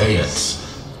into abeyance.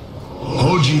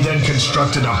 Hoji then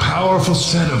constructed a powerful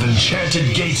set of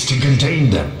enchanted gates to contain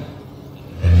them.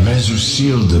 And Mezu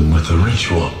sealed them with a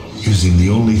ritual, using the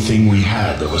only thing we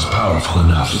had that was powerful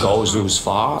enough. Gozu's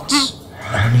farts?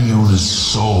 Amiona's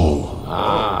soul.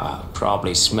 Ah,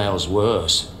 probably smells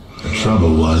worse. The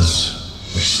trouble was,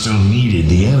 we still needed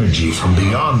the energy from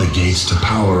beyond the gates to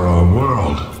power our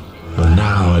world. But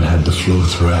now it had to flow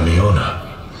through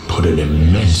Amiona, put an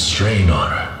immense strain on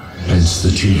her. Hence the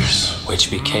tears.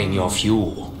 Which became your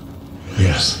fuel.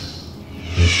 Yes.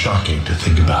 It is shocking to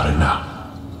think about it now.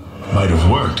 Might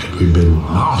have worked had we been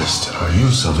modest in our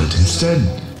use of it. Instead,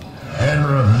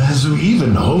 Enra, Mezu,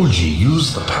 even Hoji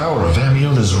used the power of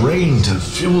Amiona's reign to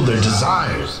fuel their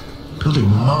desires, building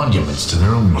monuments to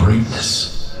their own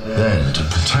greatness. Then, to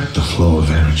protect the flow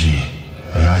of energy,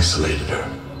 they isolated her.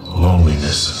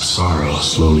 Loneliness and sorrow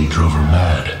slowly drove her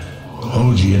mad.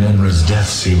 Hoji and Enra's death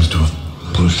seems to have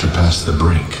pushed her past the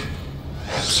brink.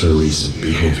 Hence her recent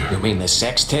behavior. You mean the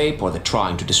sex tape or the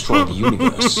trying to destroy the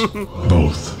universe?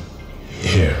 Both.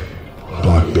 Here,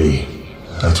 Block B.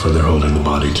 That's where they're holding the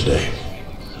body today.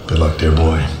 Good luck, dear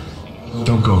boy.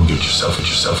 Don't go and get yourself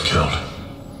killed.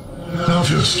 Now, if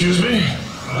you'll excuse me,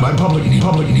 my public.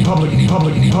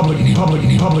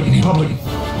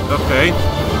 Okay.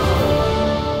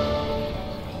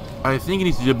 I think he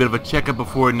needs to do a bit of a checkup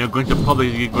before going to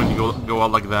public. You're going to go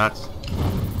out like that.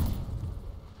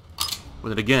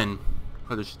 With it again.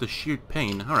 Oh, there's the sheer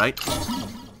pain. Alright.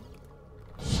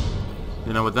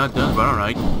 You know what that does, but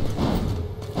alright.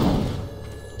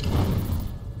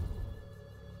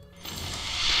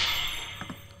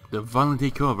 The violent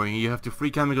takeover. You have to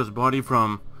free Kamiko's body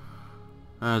from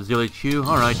Zil HQ.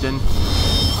 Alright then.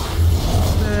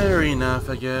 Fair enough,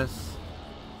 I guess.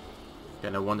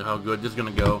 Kinda wonder how good this is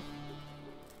gonna go.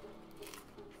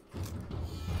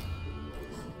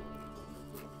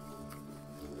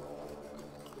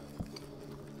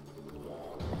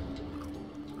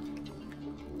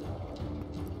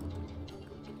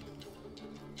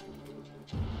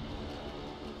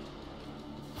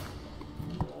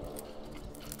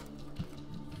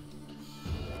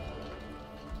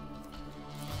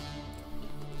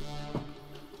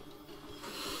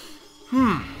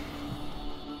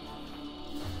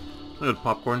 Look at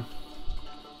popcorn.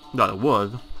 Thought it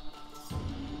was.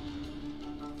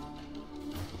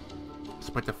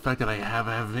 Despite the fact that I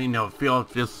have you know, feel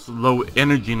this low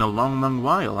energy in a long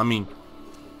while. I mean,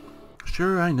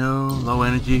 sure, I know, low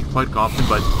energy quite often,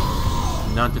 but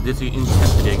not to this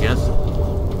intensity, I guess.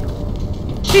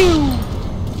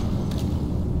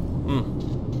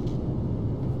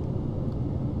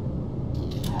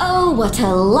 Oh, what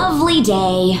a lovely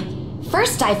day.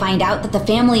 First, I find out that the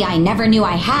family I never knew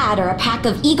I had are a pack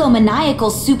of egomaniacal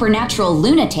supernatural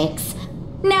lunatics.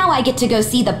 Now I get to go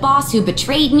see the boss who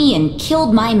betrayed me and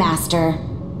killed my master.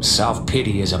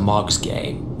 Self-pity is a mug's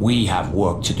game. We have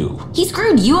work to do. He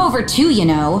screwed you over too, you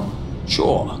know.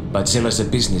 Sure, but Zilla's a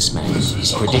businessman.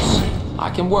 He's predictable. I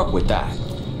can work with that.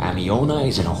 Amiona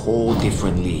is in a whole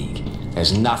different league.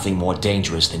 There's nothing more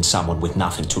dangerous than someone with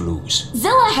nothing to lose.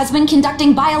 Zilla has been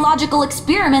conducting biological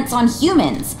experiments on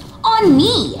humans. On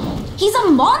me! He's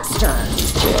a monster!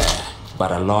 Yeah,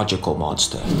 but a logical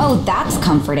monster. Oh, that's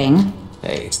comforting.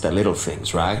 Hey, it's the little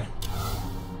things, right?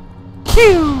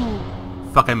 Pew!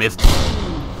 Fuck, I missed.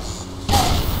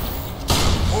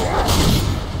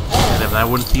 And if I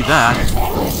wouldn't see that.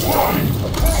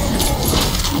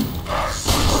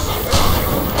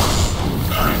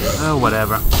 Oh,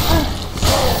 whatever.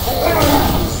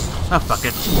 Ah, fuck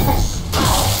it.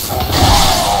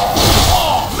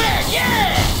 Oh, man, yeah!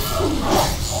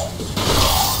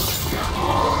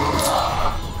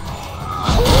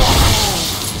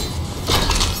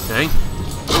 Okay.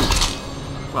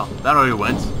 Well, that already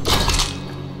went.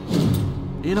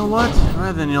 You know what?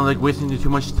 Rather than, you know, like wasting too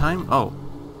much time. Oh.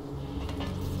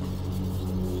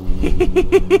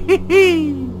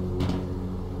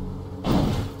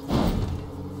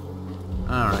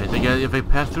 Alright, if I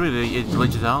pass through it, it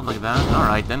glitches out like that.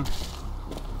 Alright then.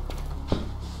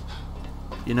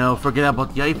 You know, forget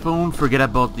about the iPhone, forget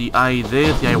about the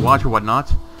the iWatch or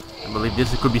whatnot. I believe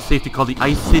this could be safe to call the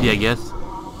iCity, I guess.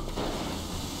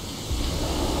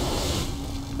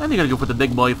 I think I'll go for the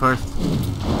big boy first.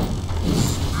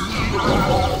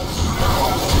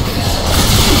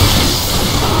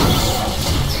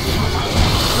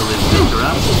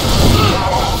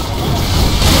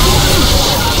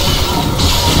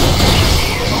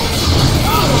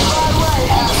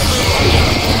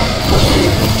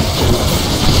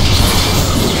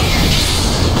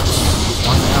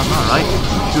 Alright,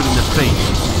 shooting the face.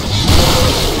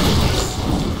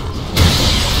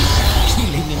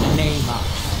 Killing in the name of...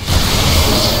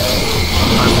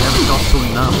 I never got so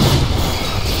numb.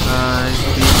 I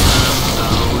feel so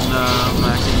numb, I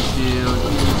can feel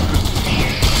you.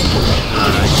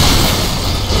 Alright.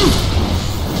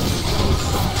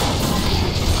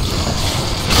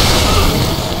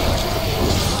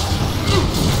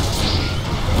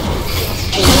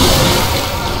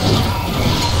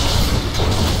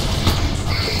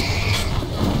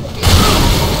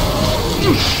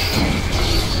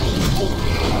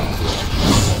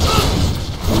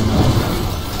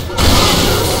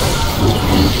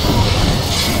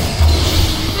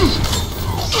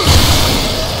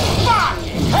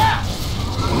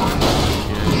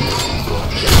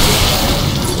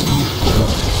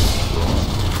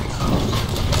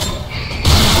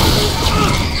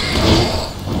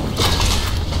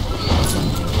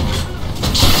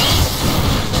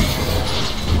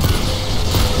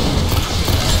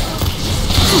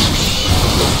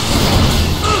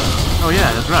 Oh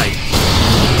yeah, that's right.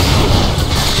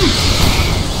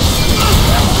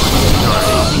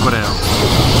 What else?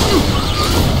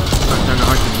 Kind of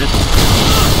hard to miss.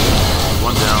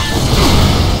 One down.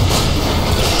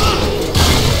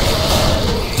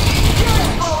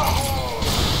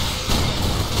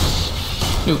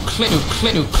 New clip.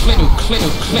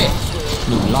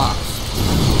 New lock.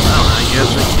 I guess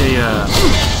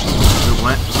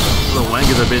the Wang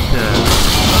is a bit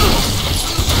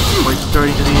quite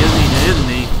sturdy to the isn't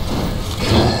he?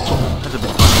 That's a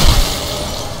bit funny.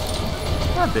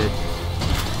 A bit.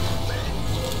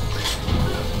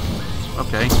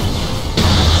 Okay.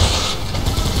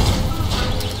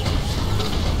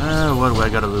 What do I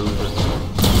gotta lose?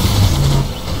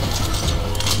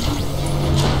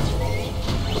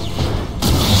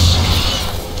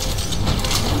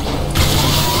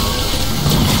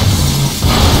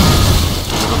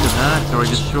 It's already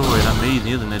destroyed.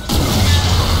 Amazing, isn't it?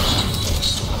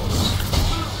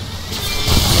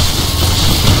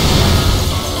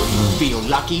 Feel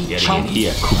lucky? Getting in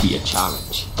here could be a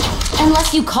challenge.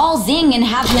 Unless you call Zing and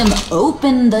have him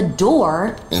open the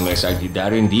door. Unless I did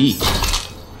that indeed.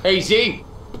 Hey, Zing!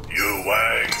 You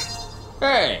Wang.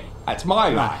 Hey, that's my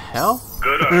line. Hell?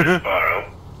 Good-hearted borrow.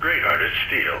 Great-hearted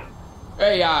steal.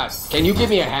 Hey, can you give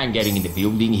me a hand getting in the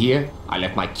building here? I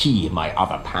left my key in my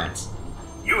other pants.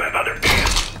 You have other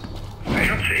pants.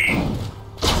 Fancy.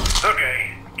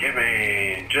 Okay, give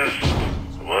me just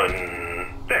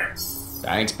one there.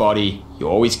 Thanks, buddy. You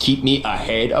always keep me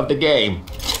ahead of the game.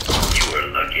 You are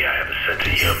lucky I have a sense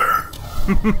of humor.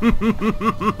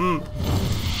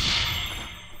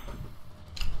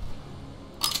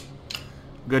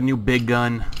 Got a new big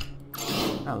gun.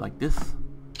 I like this.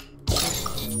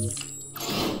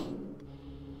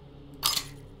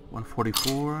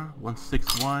 144,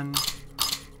 161.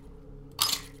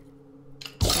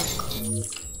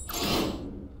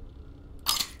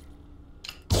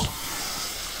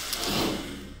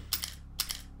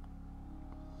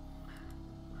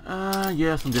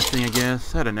 Yes, I'm just saying, I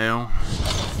guess. I don't know.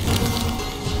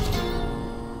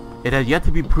 It has yet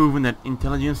to be proven that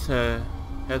intelligence has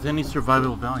any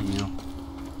survival value.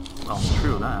 Well,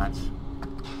 true that.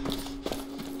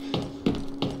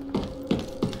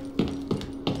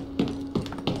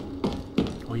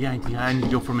 Oh yeah, I need to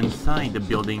go from inside the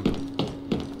building.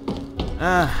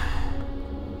 I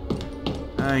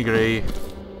agree.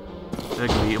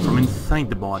 From inside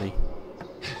the body.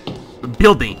 The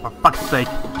building, for fuck's sake.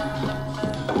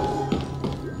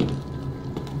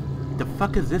 The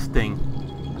fuck is this thing?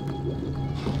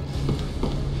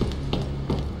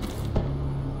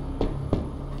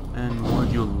 And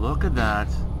would you look at that?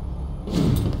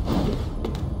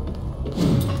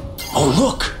 Oh,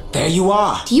 look! There you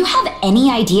are! Do you have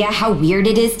any idea how weird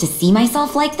it is to see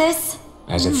myself like this?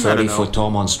 As a 30-foot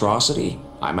tall monstrosity,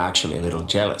 I'm actually a little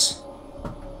jealous.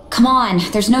 Come on,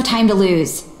 there's no time to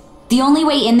lose. The only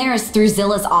way in there is through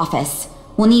Zilla's office.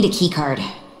 We'll need a keycard.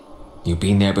 You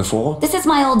been there before? This is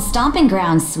my old stomping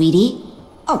ground, sweetie.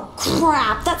 Oh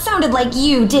crap, that sounded like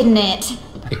you, didn't it?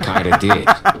 It kinda did.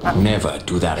 Never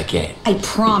do that again. I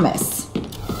promise.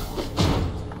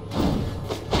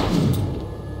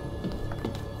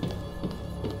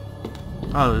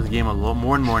 Oh, this game a lot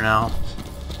more and more now.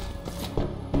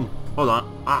 Hold on.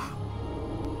 Ah.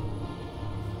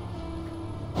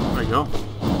 There you go.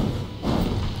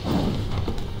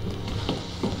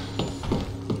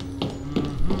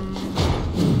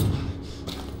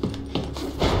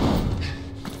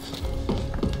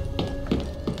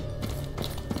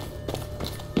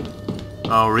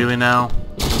 Oh, really now? At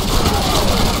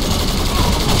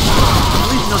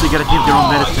least you know they gotta take their own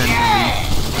medicine.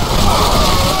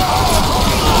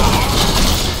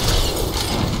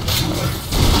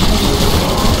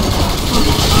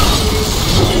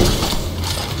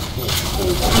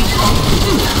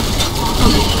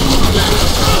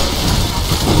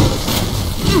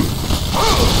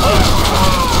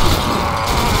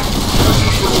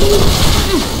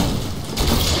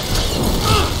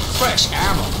 Fresh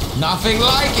ammo. Nothing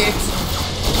like it.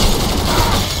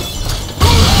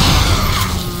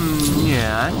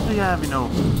 Yeah, actually I have, you know,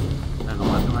 as a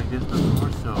weapon like this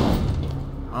before, so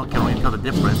well, can't really tell the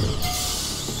difference.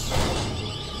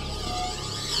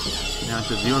 Now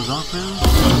it's a Zeal's office.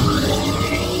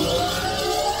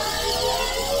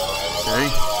 Okay.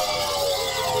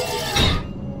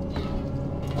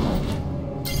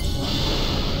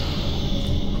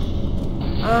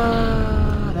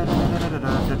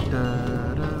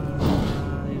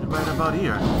 He's right about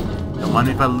here. Don't mind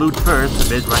if I loot first, a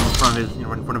bit right in front of his,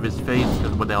 right in front of his face,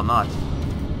 because what the hell not?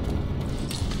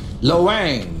 Lo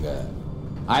Wang,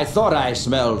 I thought I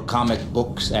smelled comic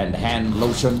books and hand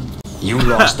lotion. You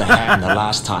lost a hand the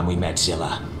last time we met,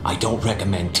 Zilla. I don't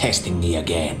recommend testing me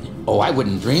again. Oh, I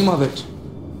wouldn't dream of it.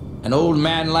 An old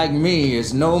man like me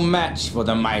is no match for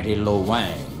the mighty Lo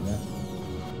Wang.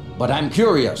 But I'm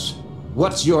curious,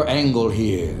 what's your angle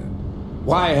here?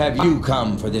 Why have you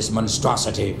come for this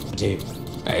monstrosity?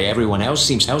 Hey, everyone else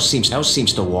seems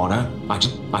to wanna.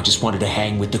 I just wanted to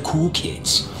hang with the cool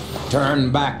kids.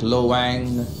 Turn back, Lo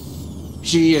Wang.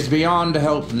 She is beyond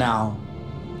help now.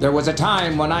 There was a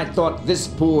time when I thought this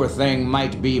poor thing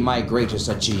might be my greatest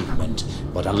achievement,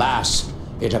 but alas,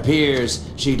 it appears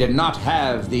she did not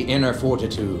have the inner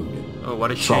fortitude. Oh,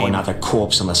 what a shame. Throw another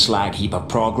corpse on the slag heap of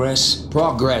progress?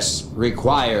 Progress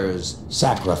requires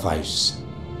sacrifice.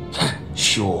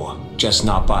 Sure, just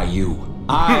not by you.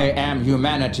 I am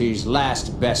humanity's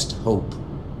last best hope.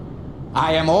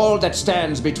 I am all that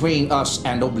stands between us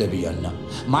and oblivion.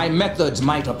 My methods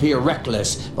might appear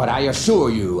reckless, but I assure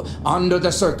you, under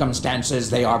the circumstances,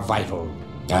 they are vital.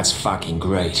 That's fucking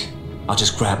great. I'll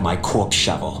just grab my corpse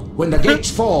shovel. When the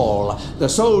gates fall, the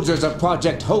soldiers of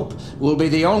Project Hope will be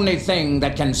the only thing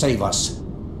that can save us.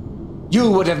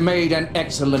 You would have made an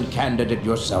excellent candidate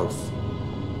yourself.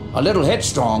 A little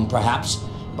headstrong, perhaps,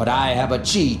 but I have a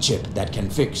chi chip that can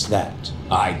fix that.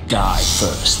 I die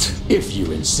first. If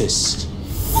you insist.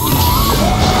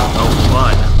 Oh,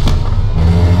 fun.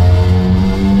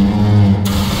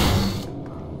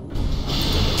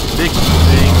 Big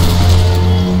thing.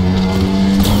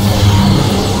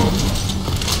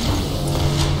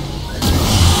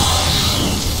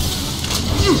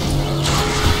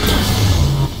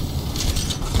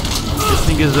 This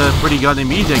thing is pretty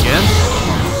goddamn easy, I guess.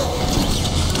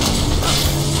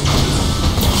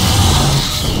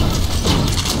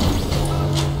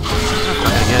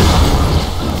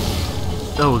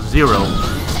 Oh, 0.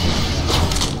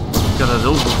 Got a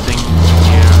those thing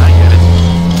here, I get it.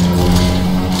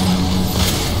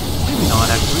 Maybe not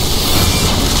actually.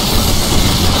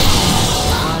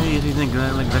 Why is he think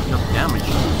like that enough damage?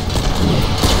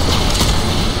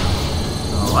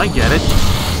 Oh, I get it.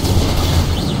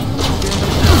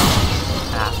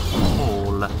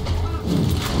 Asshole.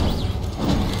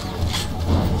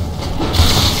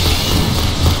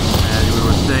 As we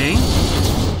were saying.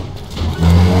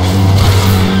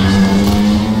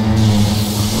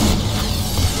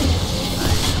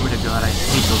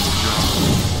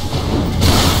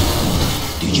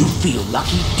 Do you feel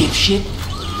lucky, dipshit?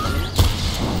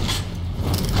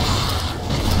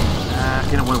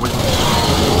 Get away with it.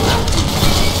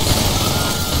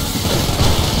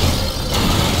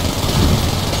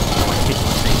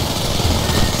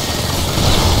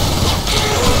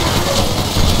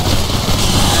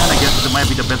 And I guess it might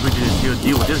be the best way to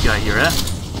deal with this guy here, eh?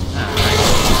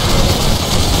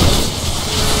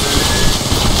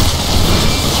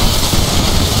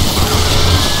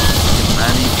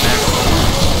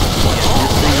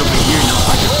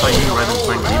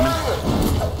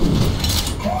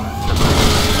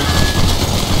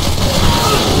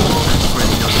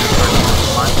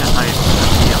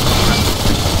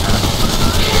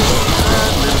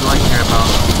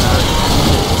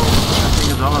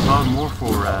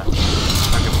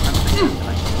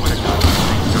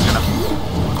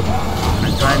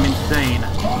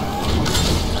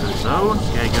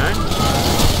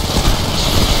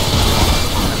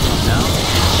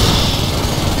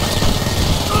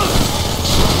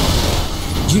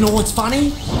 You know what's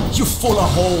funny? You're full of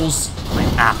holes. My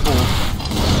apple.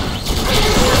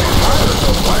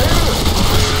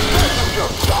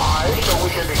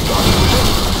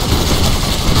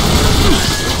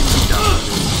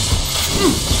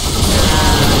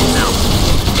 No.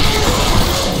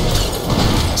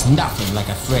 There's nothing like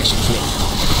a fresh kick.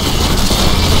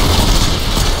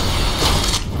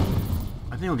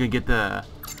 I think we're gonna get the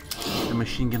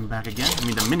machine gun back again. I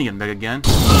mean the minigun back again.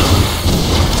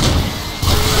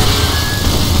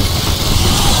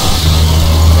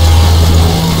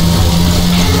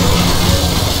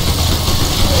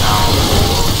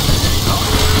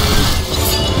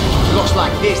 Looks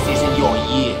like this isn't your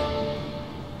year.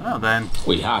 Well then.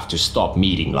 We have to stop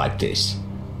meeting like this.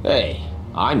 Hey,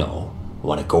 I know.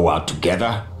 Wanna go out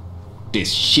together?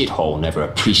 This shithole never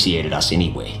appreciated us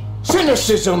anyway.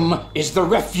 Cynicism is the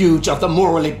refuge of the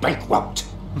morally bankrupt.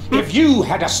 If you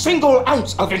had a single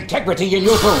ounce of integrity in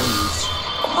your bones.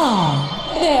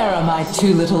 Oh, there are my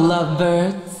two little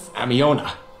lovebirds.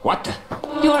 Amiona, what the?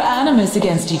 Your animus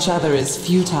against each other is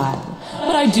futile,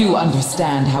 but I do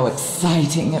understand how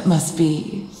exciting it must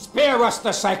be. Spare us the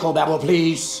psychobabble,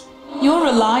 please. Your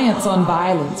reliance on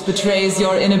violence betrays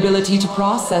your inability to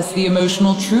process the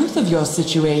emotional truth of your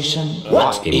situation.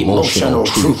 What emotional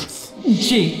truth?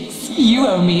 Jinx, you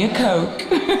owe me a Coke.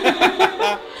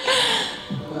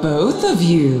 Both of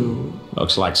you.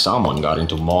 Looks like someone got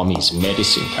into Mommy's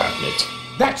medicine cabinet.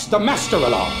 That's the master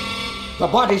alarm. The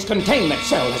body's containment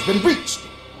cell has been breached.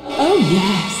 Oh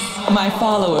yes, my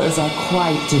followers are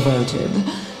quite devoted.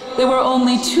 They were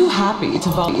only too happy to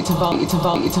volunteer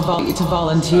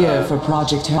for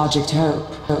Project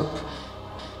Hope.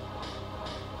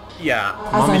 Yeah.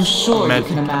 As I'm sure you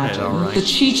can imagine, the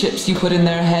chi chips you put in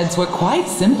their heads were quite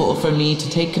simple for me to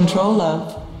take control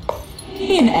of.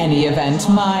 In any event,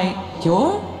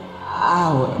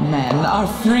 our men are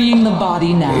freeing the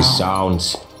body now. This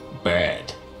sounds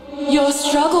bad. Your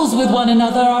struggles with one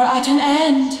another are at an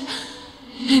end.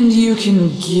 And you can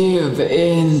give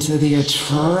in to the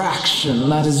attraction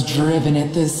that has driven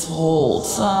it this whole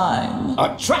time.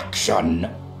 Attraction?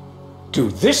 To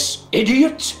this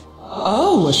idiot?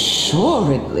 Oh,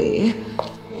 assuredly.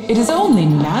 It is only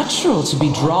natural to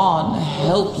be drawn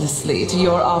helplessly to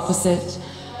your opposite.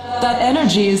 That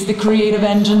energy is the creative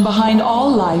engine behind all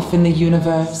life in the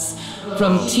universe,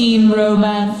 from teen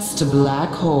romance to black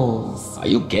holes. Are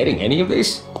you getting any of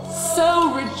this?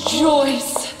 So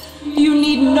rejoice! You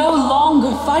need no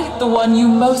longer fight the one you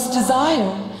most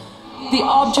desire. The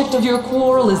object of your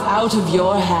quarrel is out of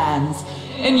your hands,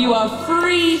 and you are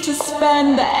free to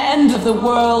spend the end of the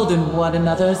world in one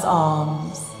another's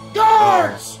arms.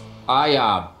 Guards!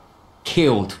 I,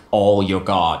 killed all your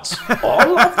gods.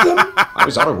 All of them? I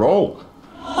was on a roll.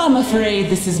 I'm afraid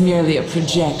this is merely a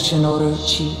projection,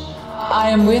 Orochi.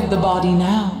 I am with the body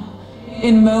now.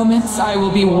 In moments, I will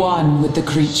be one with the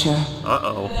creature.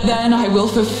 Uh-oh. Then I will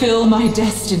fulfill my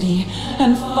destiny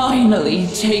and finally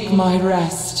take my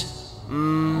rest.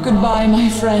 Goodbye, my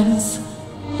friends.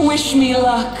 Wish me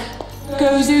luck.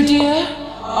 Gozu, dear,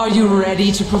 are you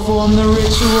ready to perform the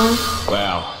ritual?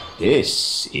 Well,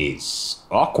 this is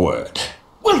awkward.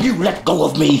 Will you let go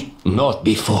of me? Not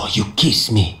before you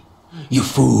kiss me, you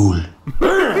fool.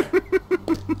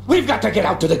 We've got to get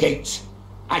out to the gates.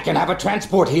 I can have a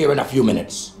transport here in a few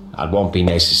minutes. That won't be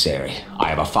necessary. I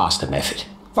have a faster method.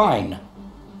 Fine.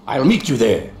 I'll meet you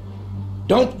there.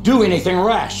 Don't do anything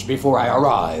rash before I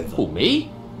arrive. Who,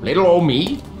 me? Little old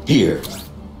me? Here.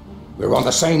 We're on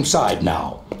the same side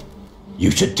now.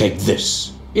 You should take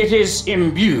this. It is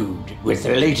imbued with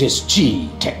the latest chi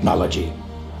technology.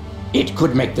 It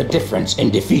could make the difference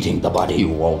in defeating the body.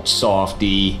 You old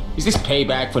softy. Is this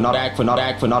payback for not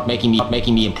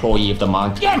making me employee of the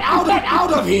month? Get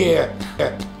out of here!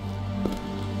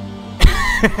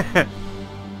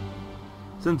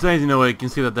 Sometimes, you know, I can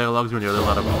see the dialogues when you're in a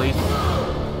lot of places.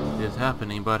 This is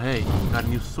happening, but hey, got a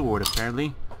new sword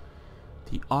apparently.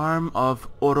 The Arm of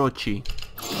Orochi.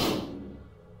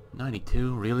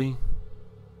 92, really?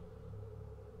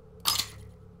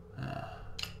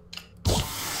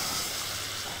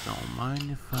 Don't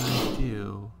mind if I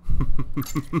do.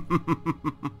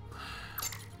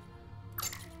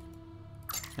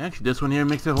 Actually, this one here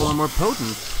makes it a whole lot more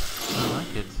potent. I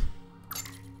like it.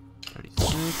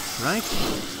 36, right?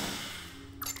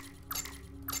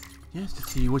 Yes, to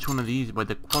see which one of these by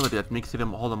the quality that makes it a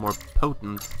whole lot more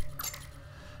potent.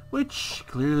 Which,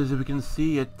 clearly as we can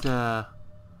see it, there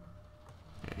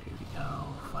we go,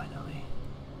 finally.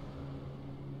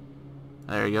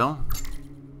 There you go.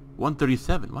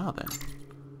 137, wow then.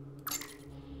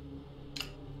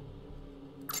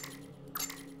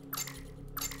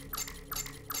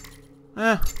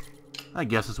 I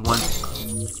guess it's one.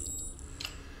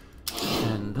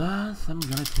 And thus, I'm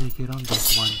gonna take it on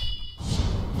this one.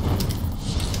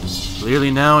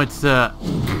 Clearly now it's quite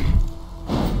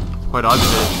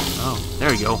obvious. Oh,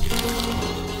 there you go.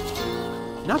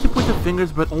 Not to point the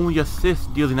fingers, but only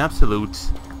assist deals in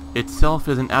absolutes. Itself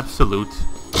is an absolute.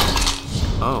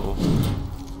 Oh.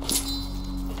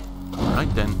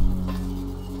 Alright then.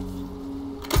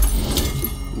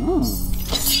 Ooh.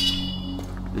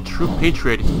 The true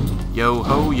patriot. Yo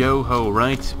ho,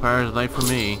 right? Fire's life for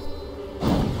me.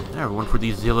 Never went for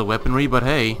these Zilla weaponry, but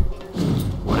hey.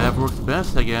 Whatever works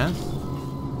best, I guess.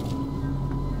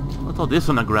 What's all this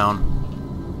on the ground?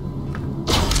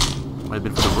 Might have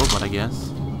been for the robot, I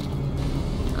guess.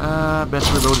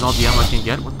 Best reload all the ammo I can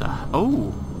get. What the?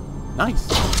 Oh! Nice!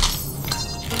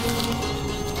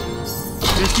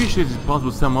 It's usually it's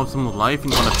possible to sum up someone's life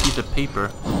on a piece of paper.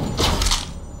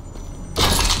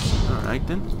 Alright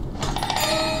then.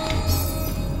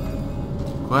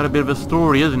 Quite a bit of a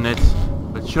story, isn't it?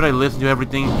 But should I listen to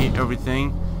everything?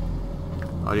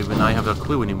 Or even I have a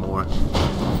clue anymore.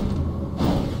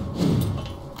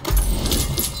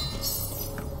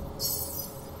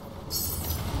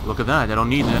 Look at that, I don't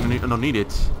need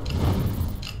it.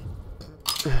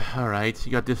 Alright,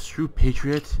 you got this true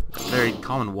patriot. A very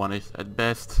common one is at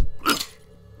best.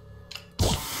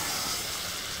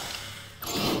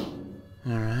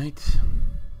 Alright.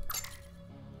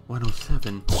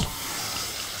 107.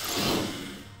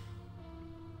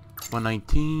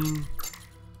 119.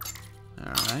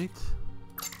 Alright.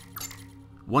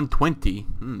 120.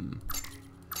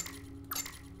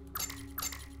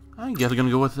 I guess I'm gonna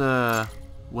go with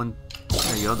one.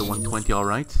 There you go, the 120.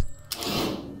 Alright.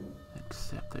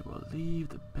 Except I will leave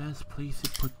the best place to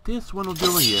put this one will be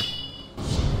over here.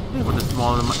 Yeah, put the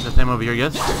smaller the time over here, I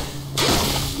guess.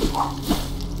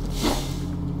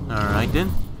 Alright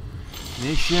then.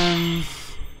 Missions.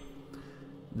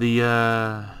 The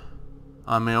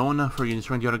Ameona for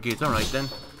destroying the other gates. Alright then.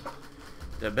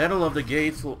 The Battle of the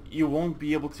Gates you won't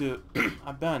be able to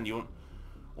abandon. You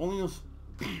only use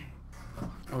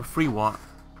or free one.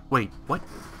 Wait, what?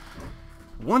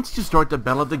 Once you start the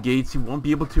Battle of the Gates, you won't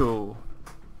be able to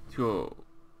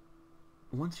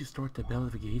once you start the Battle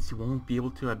of the Gates, you won't be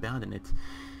able to abandon it.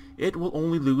 It will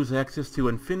only lose access to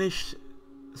unfinished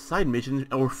side missions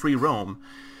or free roam.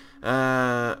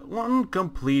 One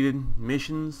completed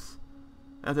missions.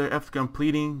 After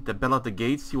completing the Battle of the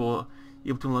Gates, you will be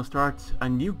able to start a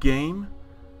new game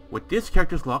with this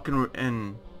character's lock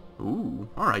and ooh,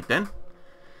 alright then.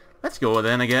 Let's go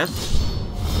then, I guess.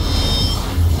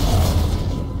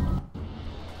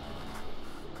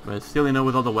 But still, you know,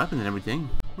 with all the weapons and everything.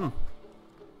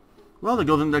 Well, that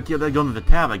goes into the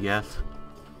tab, I guess.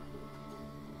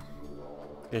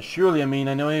 Yeah, surely, I mean,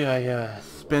 I know I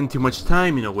spend too much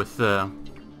time, you know, with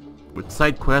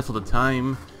side quests all the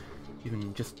time.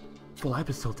 Even just full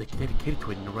episodes dedicated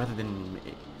to it, you know, rather than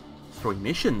story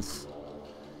missions.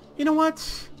 You know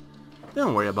what?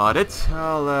 Don't worry about it.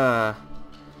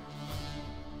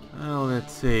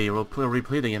 Let's see, we'll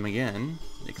replay the game again.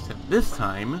 Except this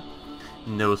time,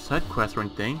 no side quests or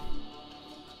anything.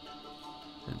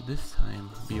 And this time,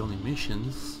 be only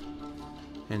missions.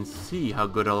 And see how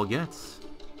good it all gets.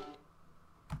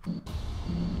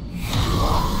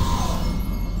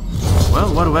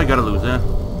 Well, what do I gotta lose, eh?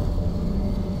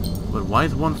 But why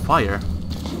is one fire?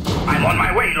 I'm on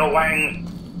my way, Lo Wang.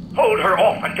 Hold her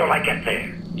off until I get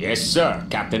there. Yes, sir,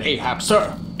 Captain Ahab,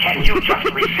 sir. Can you just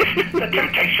resist the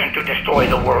temptation to destroy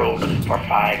the world for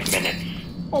 5 minutes?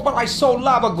 Oh, but I so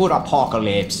love a good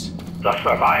apocalypse. The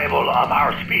survival of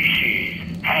our species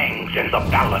hangs in the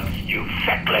balance, you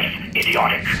feckless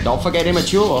idiotic. Don't forget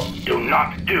immature. Do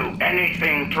not do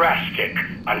anything drastic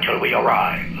until we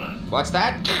arrive. What's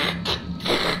that?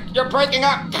 You're breaking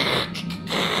up.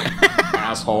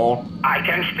 Asshole. I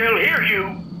can still hear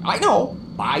you. I know.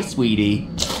 Bye, sweetie.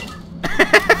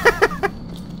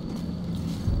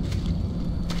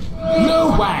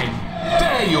 No, Wang!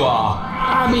 There you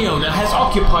are! Amiona has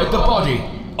occupied the body.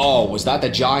 Oh, was that the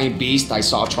giant beast I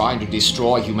saw trying to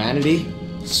destroy humanity?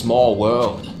 Small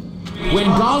world. When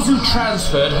Gazu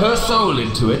transferred her soul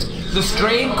into it, the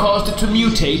strain caused it to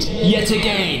mutate yet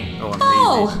again.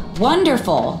 Oh,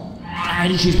 wonderful.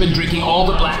 And she's been drinking all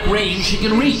the black rain she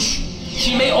can reach.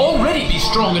 She may already be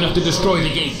strong enough to destroy the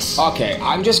gates. Okay,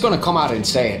 I'm just gonna come out and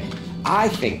say it. I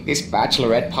think this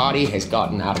bachelorette party has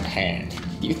gotten out of hand.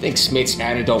 You think Smith's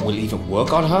antidote will even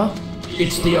work on her?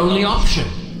 It's the only option.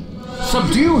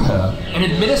 Subdue her and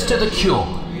administer the cure.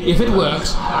 If it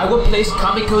works, I will place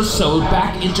Kamiko's soul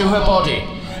back into her body.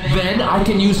 Then I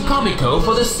can use Kamiko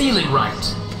for the sealing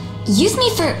rite. Use me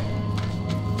for...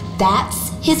 That's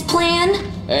his plan?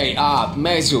 Hey,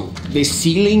 Mezu, this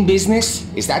sealing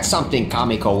business, is that something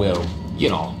Kamiko will, you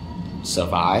know,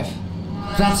 survive?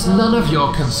 That's none of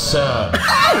your concern.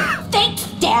 Oh, thanks,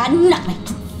 Dad.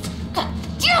 God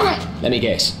damn it! Let me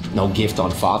guess, no gift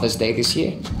on Father's Day this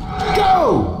year?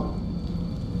 Go!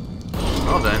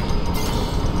 Well then.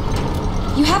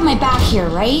 You have my back here,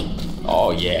 right?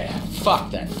 Oh yeah, fuck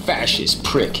that fascist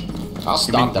prick. I'll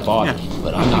stop the body,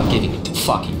 but I'm not giving it to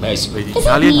fucking Mezu. Is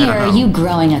it me or are you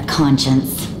growing a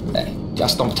conscience? Hey,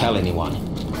 just don't tell anyone.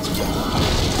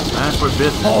 That's for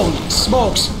business. Holy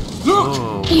smokes! Look!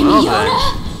 Oh, Amiona?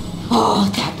 Oh,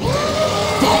 that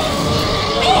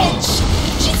bitch!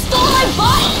 She stole my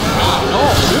body! No,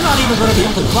 you're not even gonna be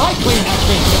able to dry clean that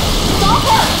thing. Stop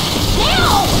her!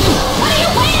 Now! What are you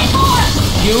waiting for?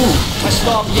 You to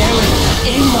stop yelling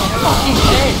in my fucking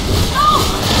head. No!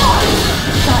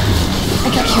 I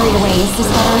got carried away. Is this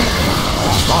better?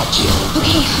 Watch.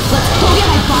 Okay, let's go get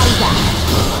my body back.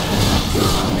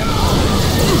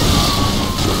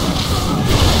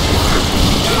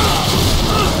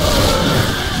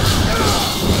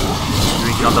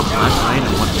 Drinking all the black rain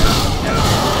and what's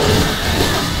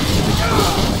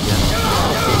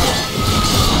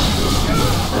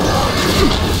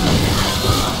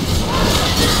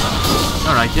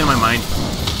Alright, get in my mind.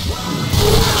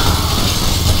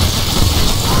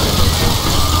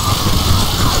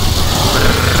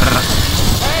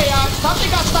 Hey, something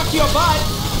got stuck to your butt.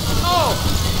 Oh,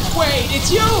 wait,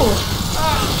 it's you.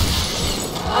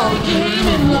 I came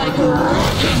in like a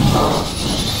wrecking ball.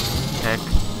 Heck.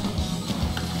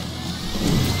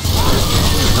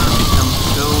 It's gonna become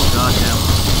so goddamn...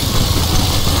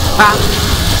 Ha!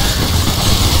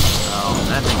 Oh,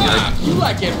 that ain't good. You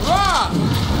like it raw!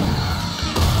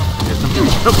 There's some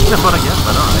choking about, I guess,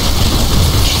 but alright.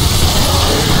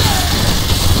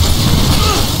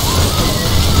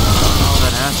 All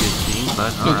that happy it seems,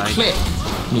 but alright. Click.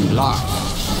 New lock.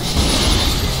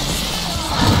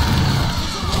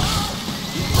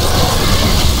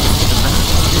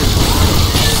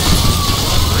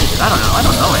 I don't know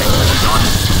actually, to be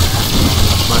honest.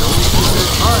 But only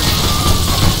it's hard.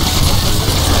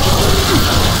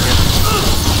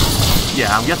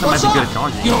 Yeah, I guess I might be good at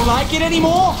dodging. You don't like it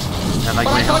anymore? I But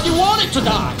I thought you wanted to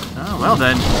die. Oh, well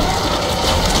then.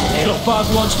 Little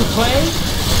bug wants to play?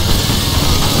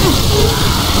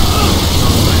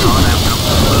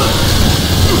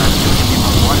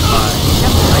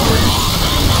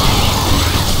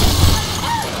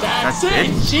 That's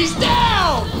it? She's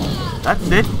down! That's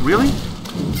it? Really?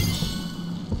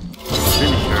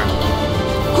 Finish her.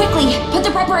 Quickly, put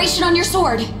the preparation on your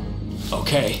sword.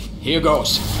 Okay, here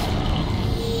goes.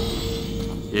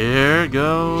 Here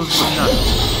goes nothing.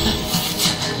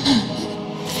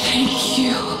 Thank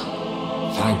you.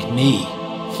 Thank me.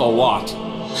 For what?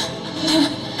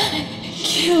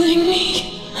 Killing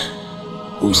me.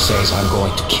 Who says I'm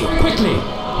going to kill you? Quickly!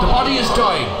 The body is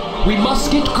dying. We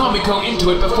must get Kamiko into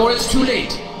it before it's too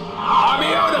late.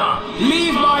 Amiona!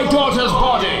 Leave my daughter's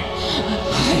body!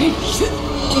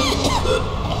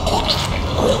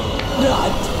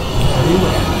 Not. Very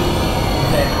well.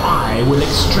 Then I will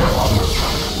extract you.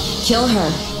 Kill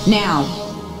her, now,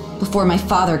 before my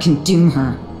father can doom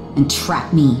her and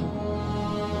trap me.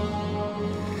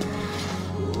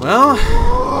 Well...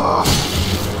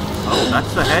 Oh,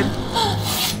 that's the head?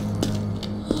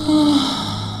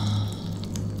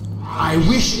 I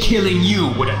wish killing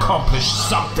you would accomplish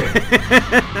something.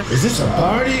 Is this a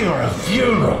party or a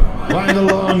funeral? Why the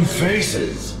long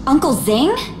faces? Uncle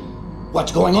Zing?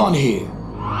 What's going on here?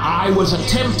 I was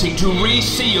attempting to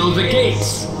reseal the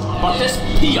gates, but this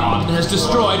peon has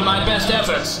destroyed my best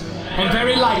efforts, and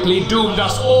very likely doomed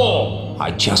us all.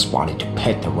 I just wanted to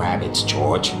pet the rabbits,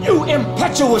 George. You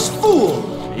impetuous fool!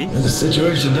 The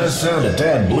situation does sound a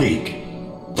tad bleak.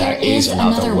 There is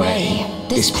another way.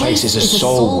 This place is a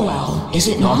soul well, is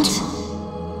it not?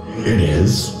 It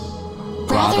is.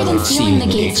 Rather than sealing the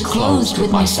gates closed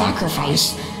with my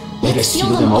sacrifice, let's seal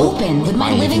them open with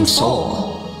my living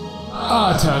soul.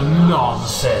 Utter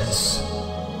nonsense.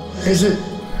 Is it?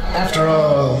 After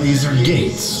all, these are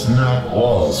gates, not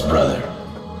walls, brother.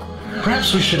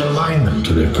 Perhaps we should align them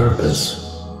to their purpose.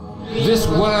 This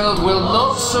world will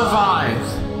not survive.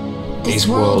 This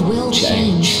world will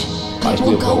change, but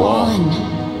will go on.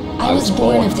 I was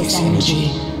born of this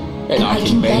energy, and I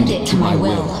can bend it to my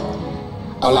will.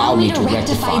 Allow me to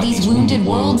rectify these wounded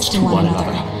worlds to one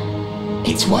another.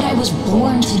 It's what I was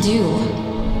born to do.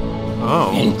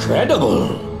 Oh.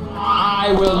 Incredible.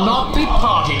 I will not be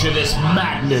party to this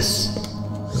madness.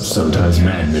 Sometimes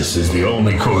madness is the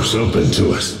only course open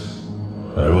to us.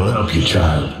 I will help you,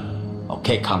 child.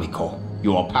 Okay, Kamiko,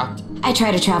 you all packed? I try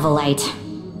to travel light.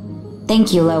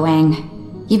 Thank you, Lo Wang.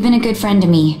 You've been a good friend to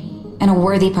me, and a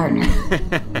worthy partner.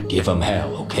 Give them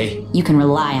hell, okay? You can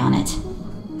rely on it.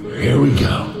 Here we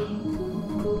go.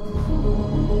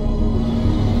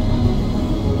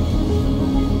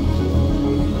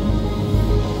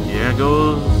 Here it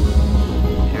goes.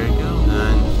 Here it goes,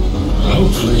 then.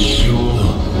 Hopefully she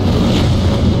will...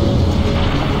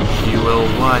 She will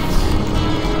what?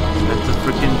 That's a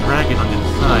freaking dragon on the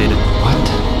side. What?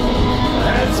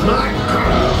 That's my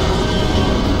girl.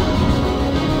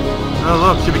 Oh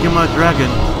look, she became a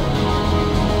dragon.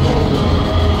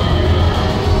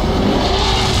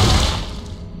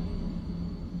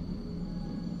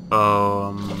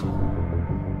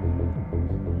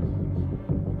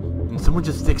 Can someone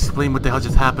just explain what the hell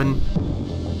just happened?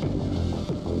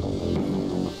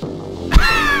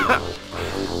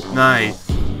 Nice.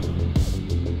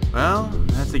 Well,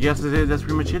 I guess that's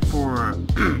pretty much it for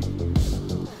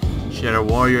Shadow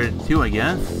Warrior 2, I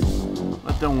guess.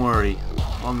 But don't worry,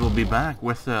 we'll be back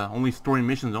with only story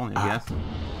missions only, I guess. So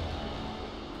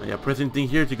yeah, pressing thing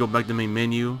here to go back to the main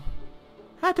menu.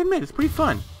 I have to admit, it's pretty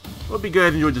fun. Hope you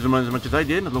guys enjoyed this as much as I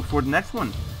did. I look forward to the next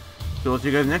one. So I'll see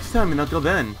you guys next time, and until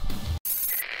then.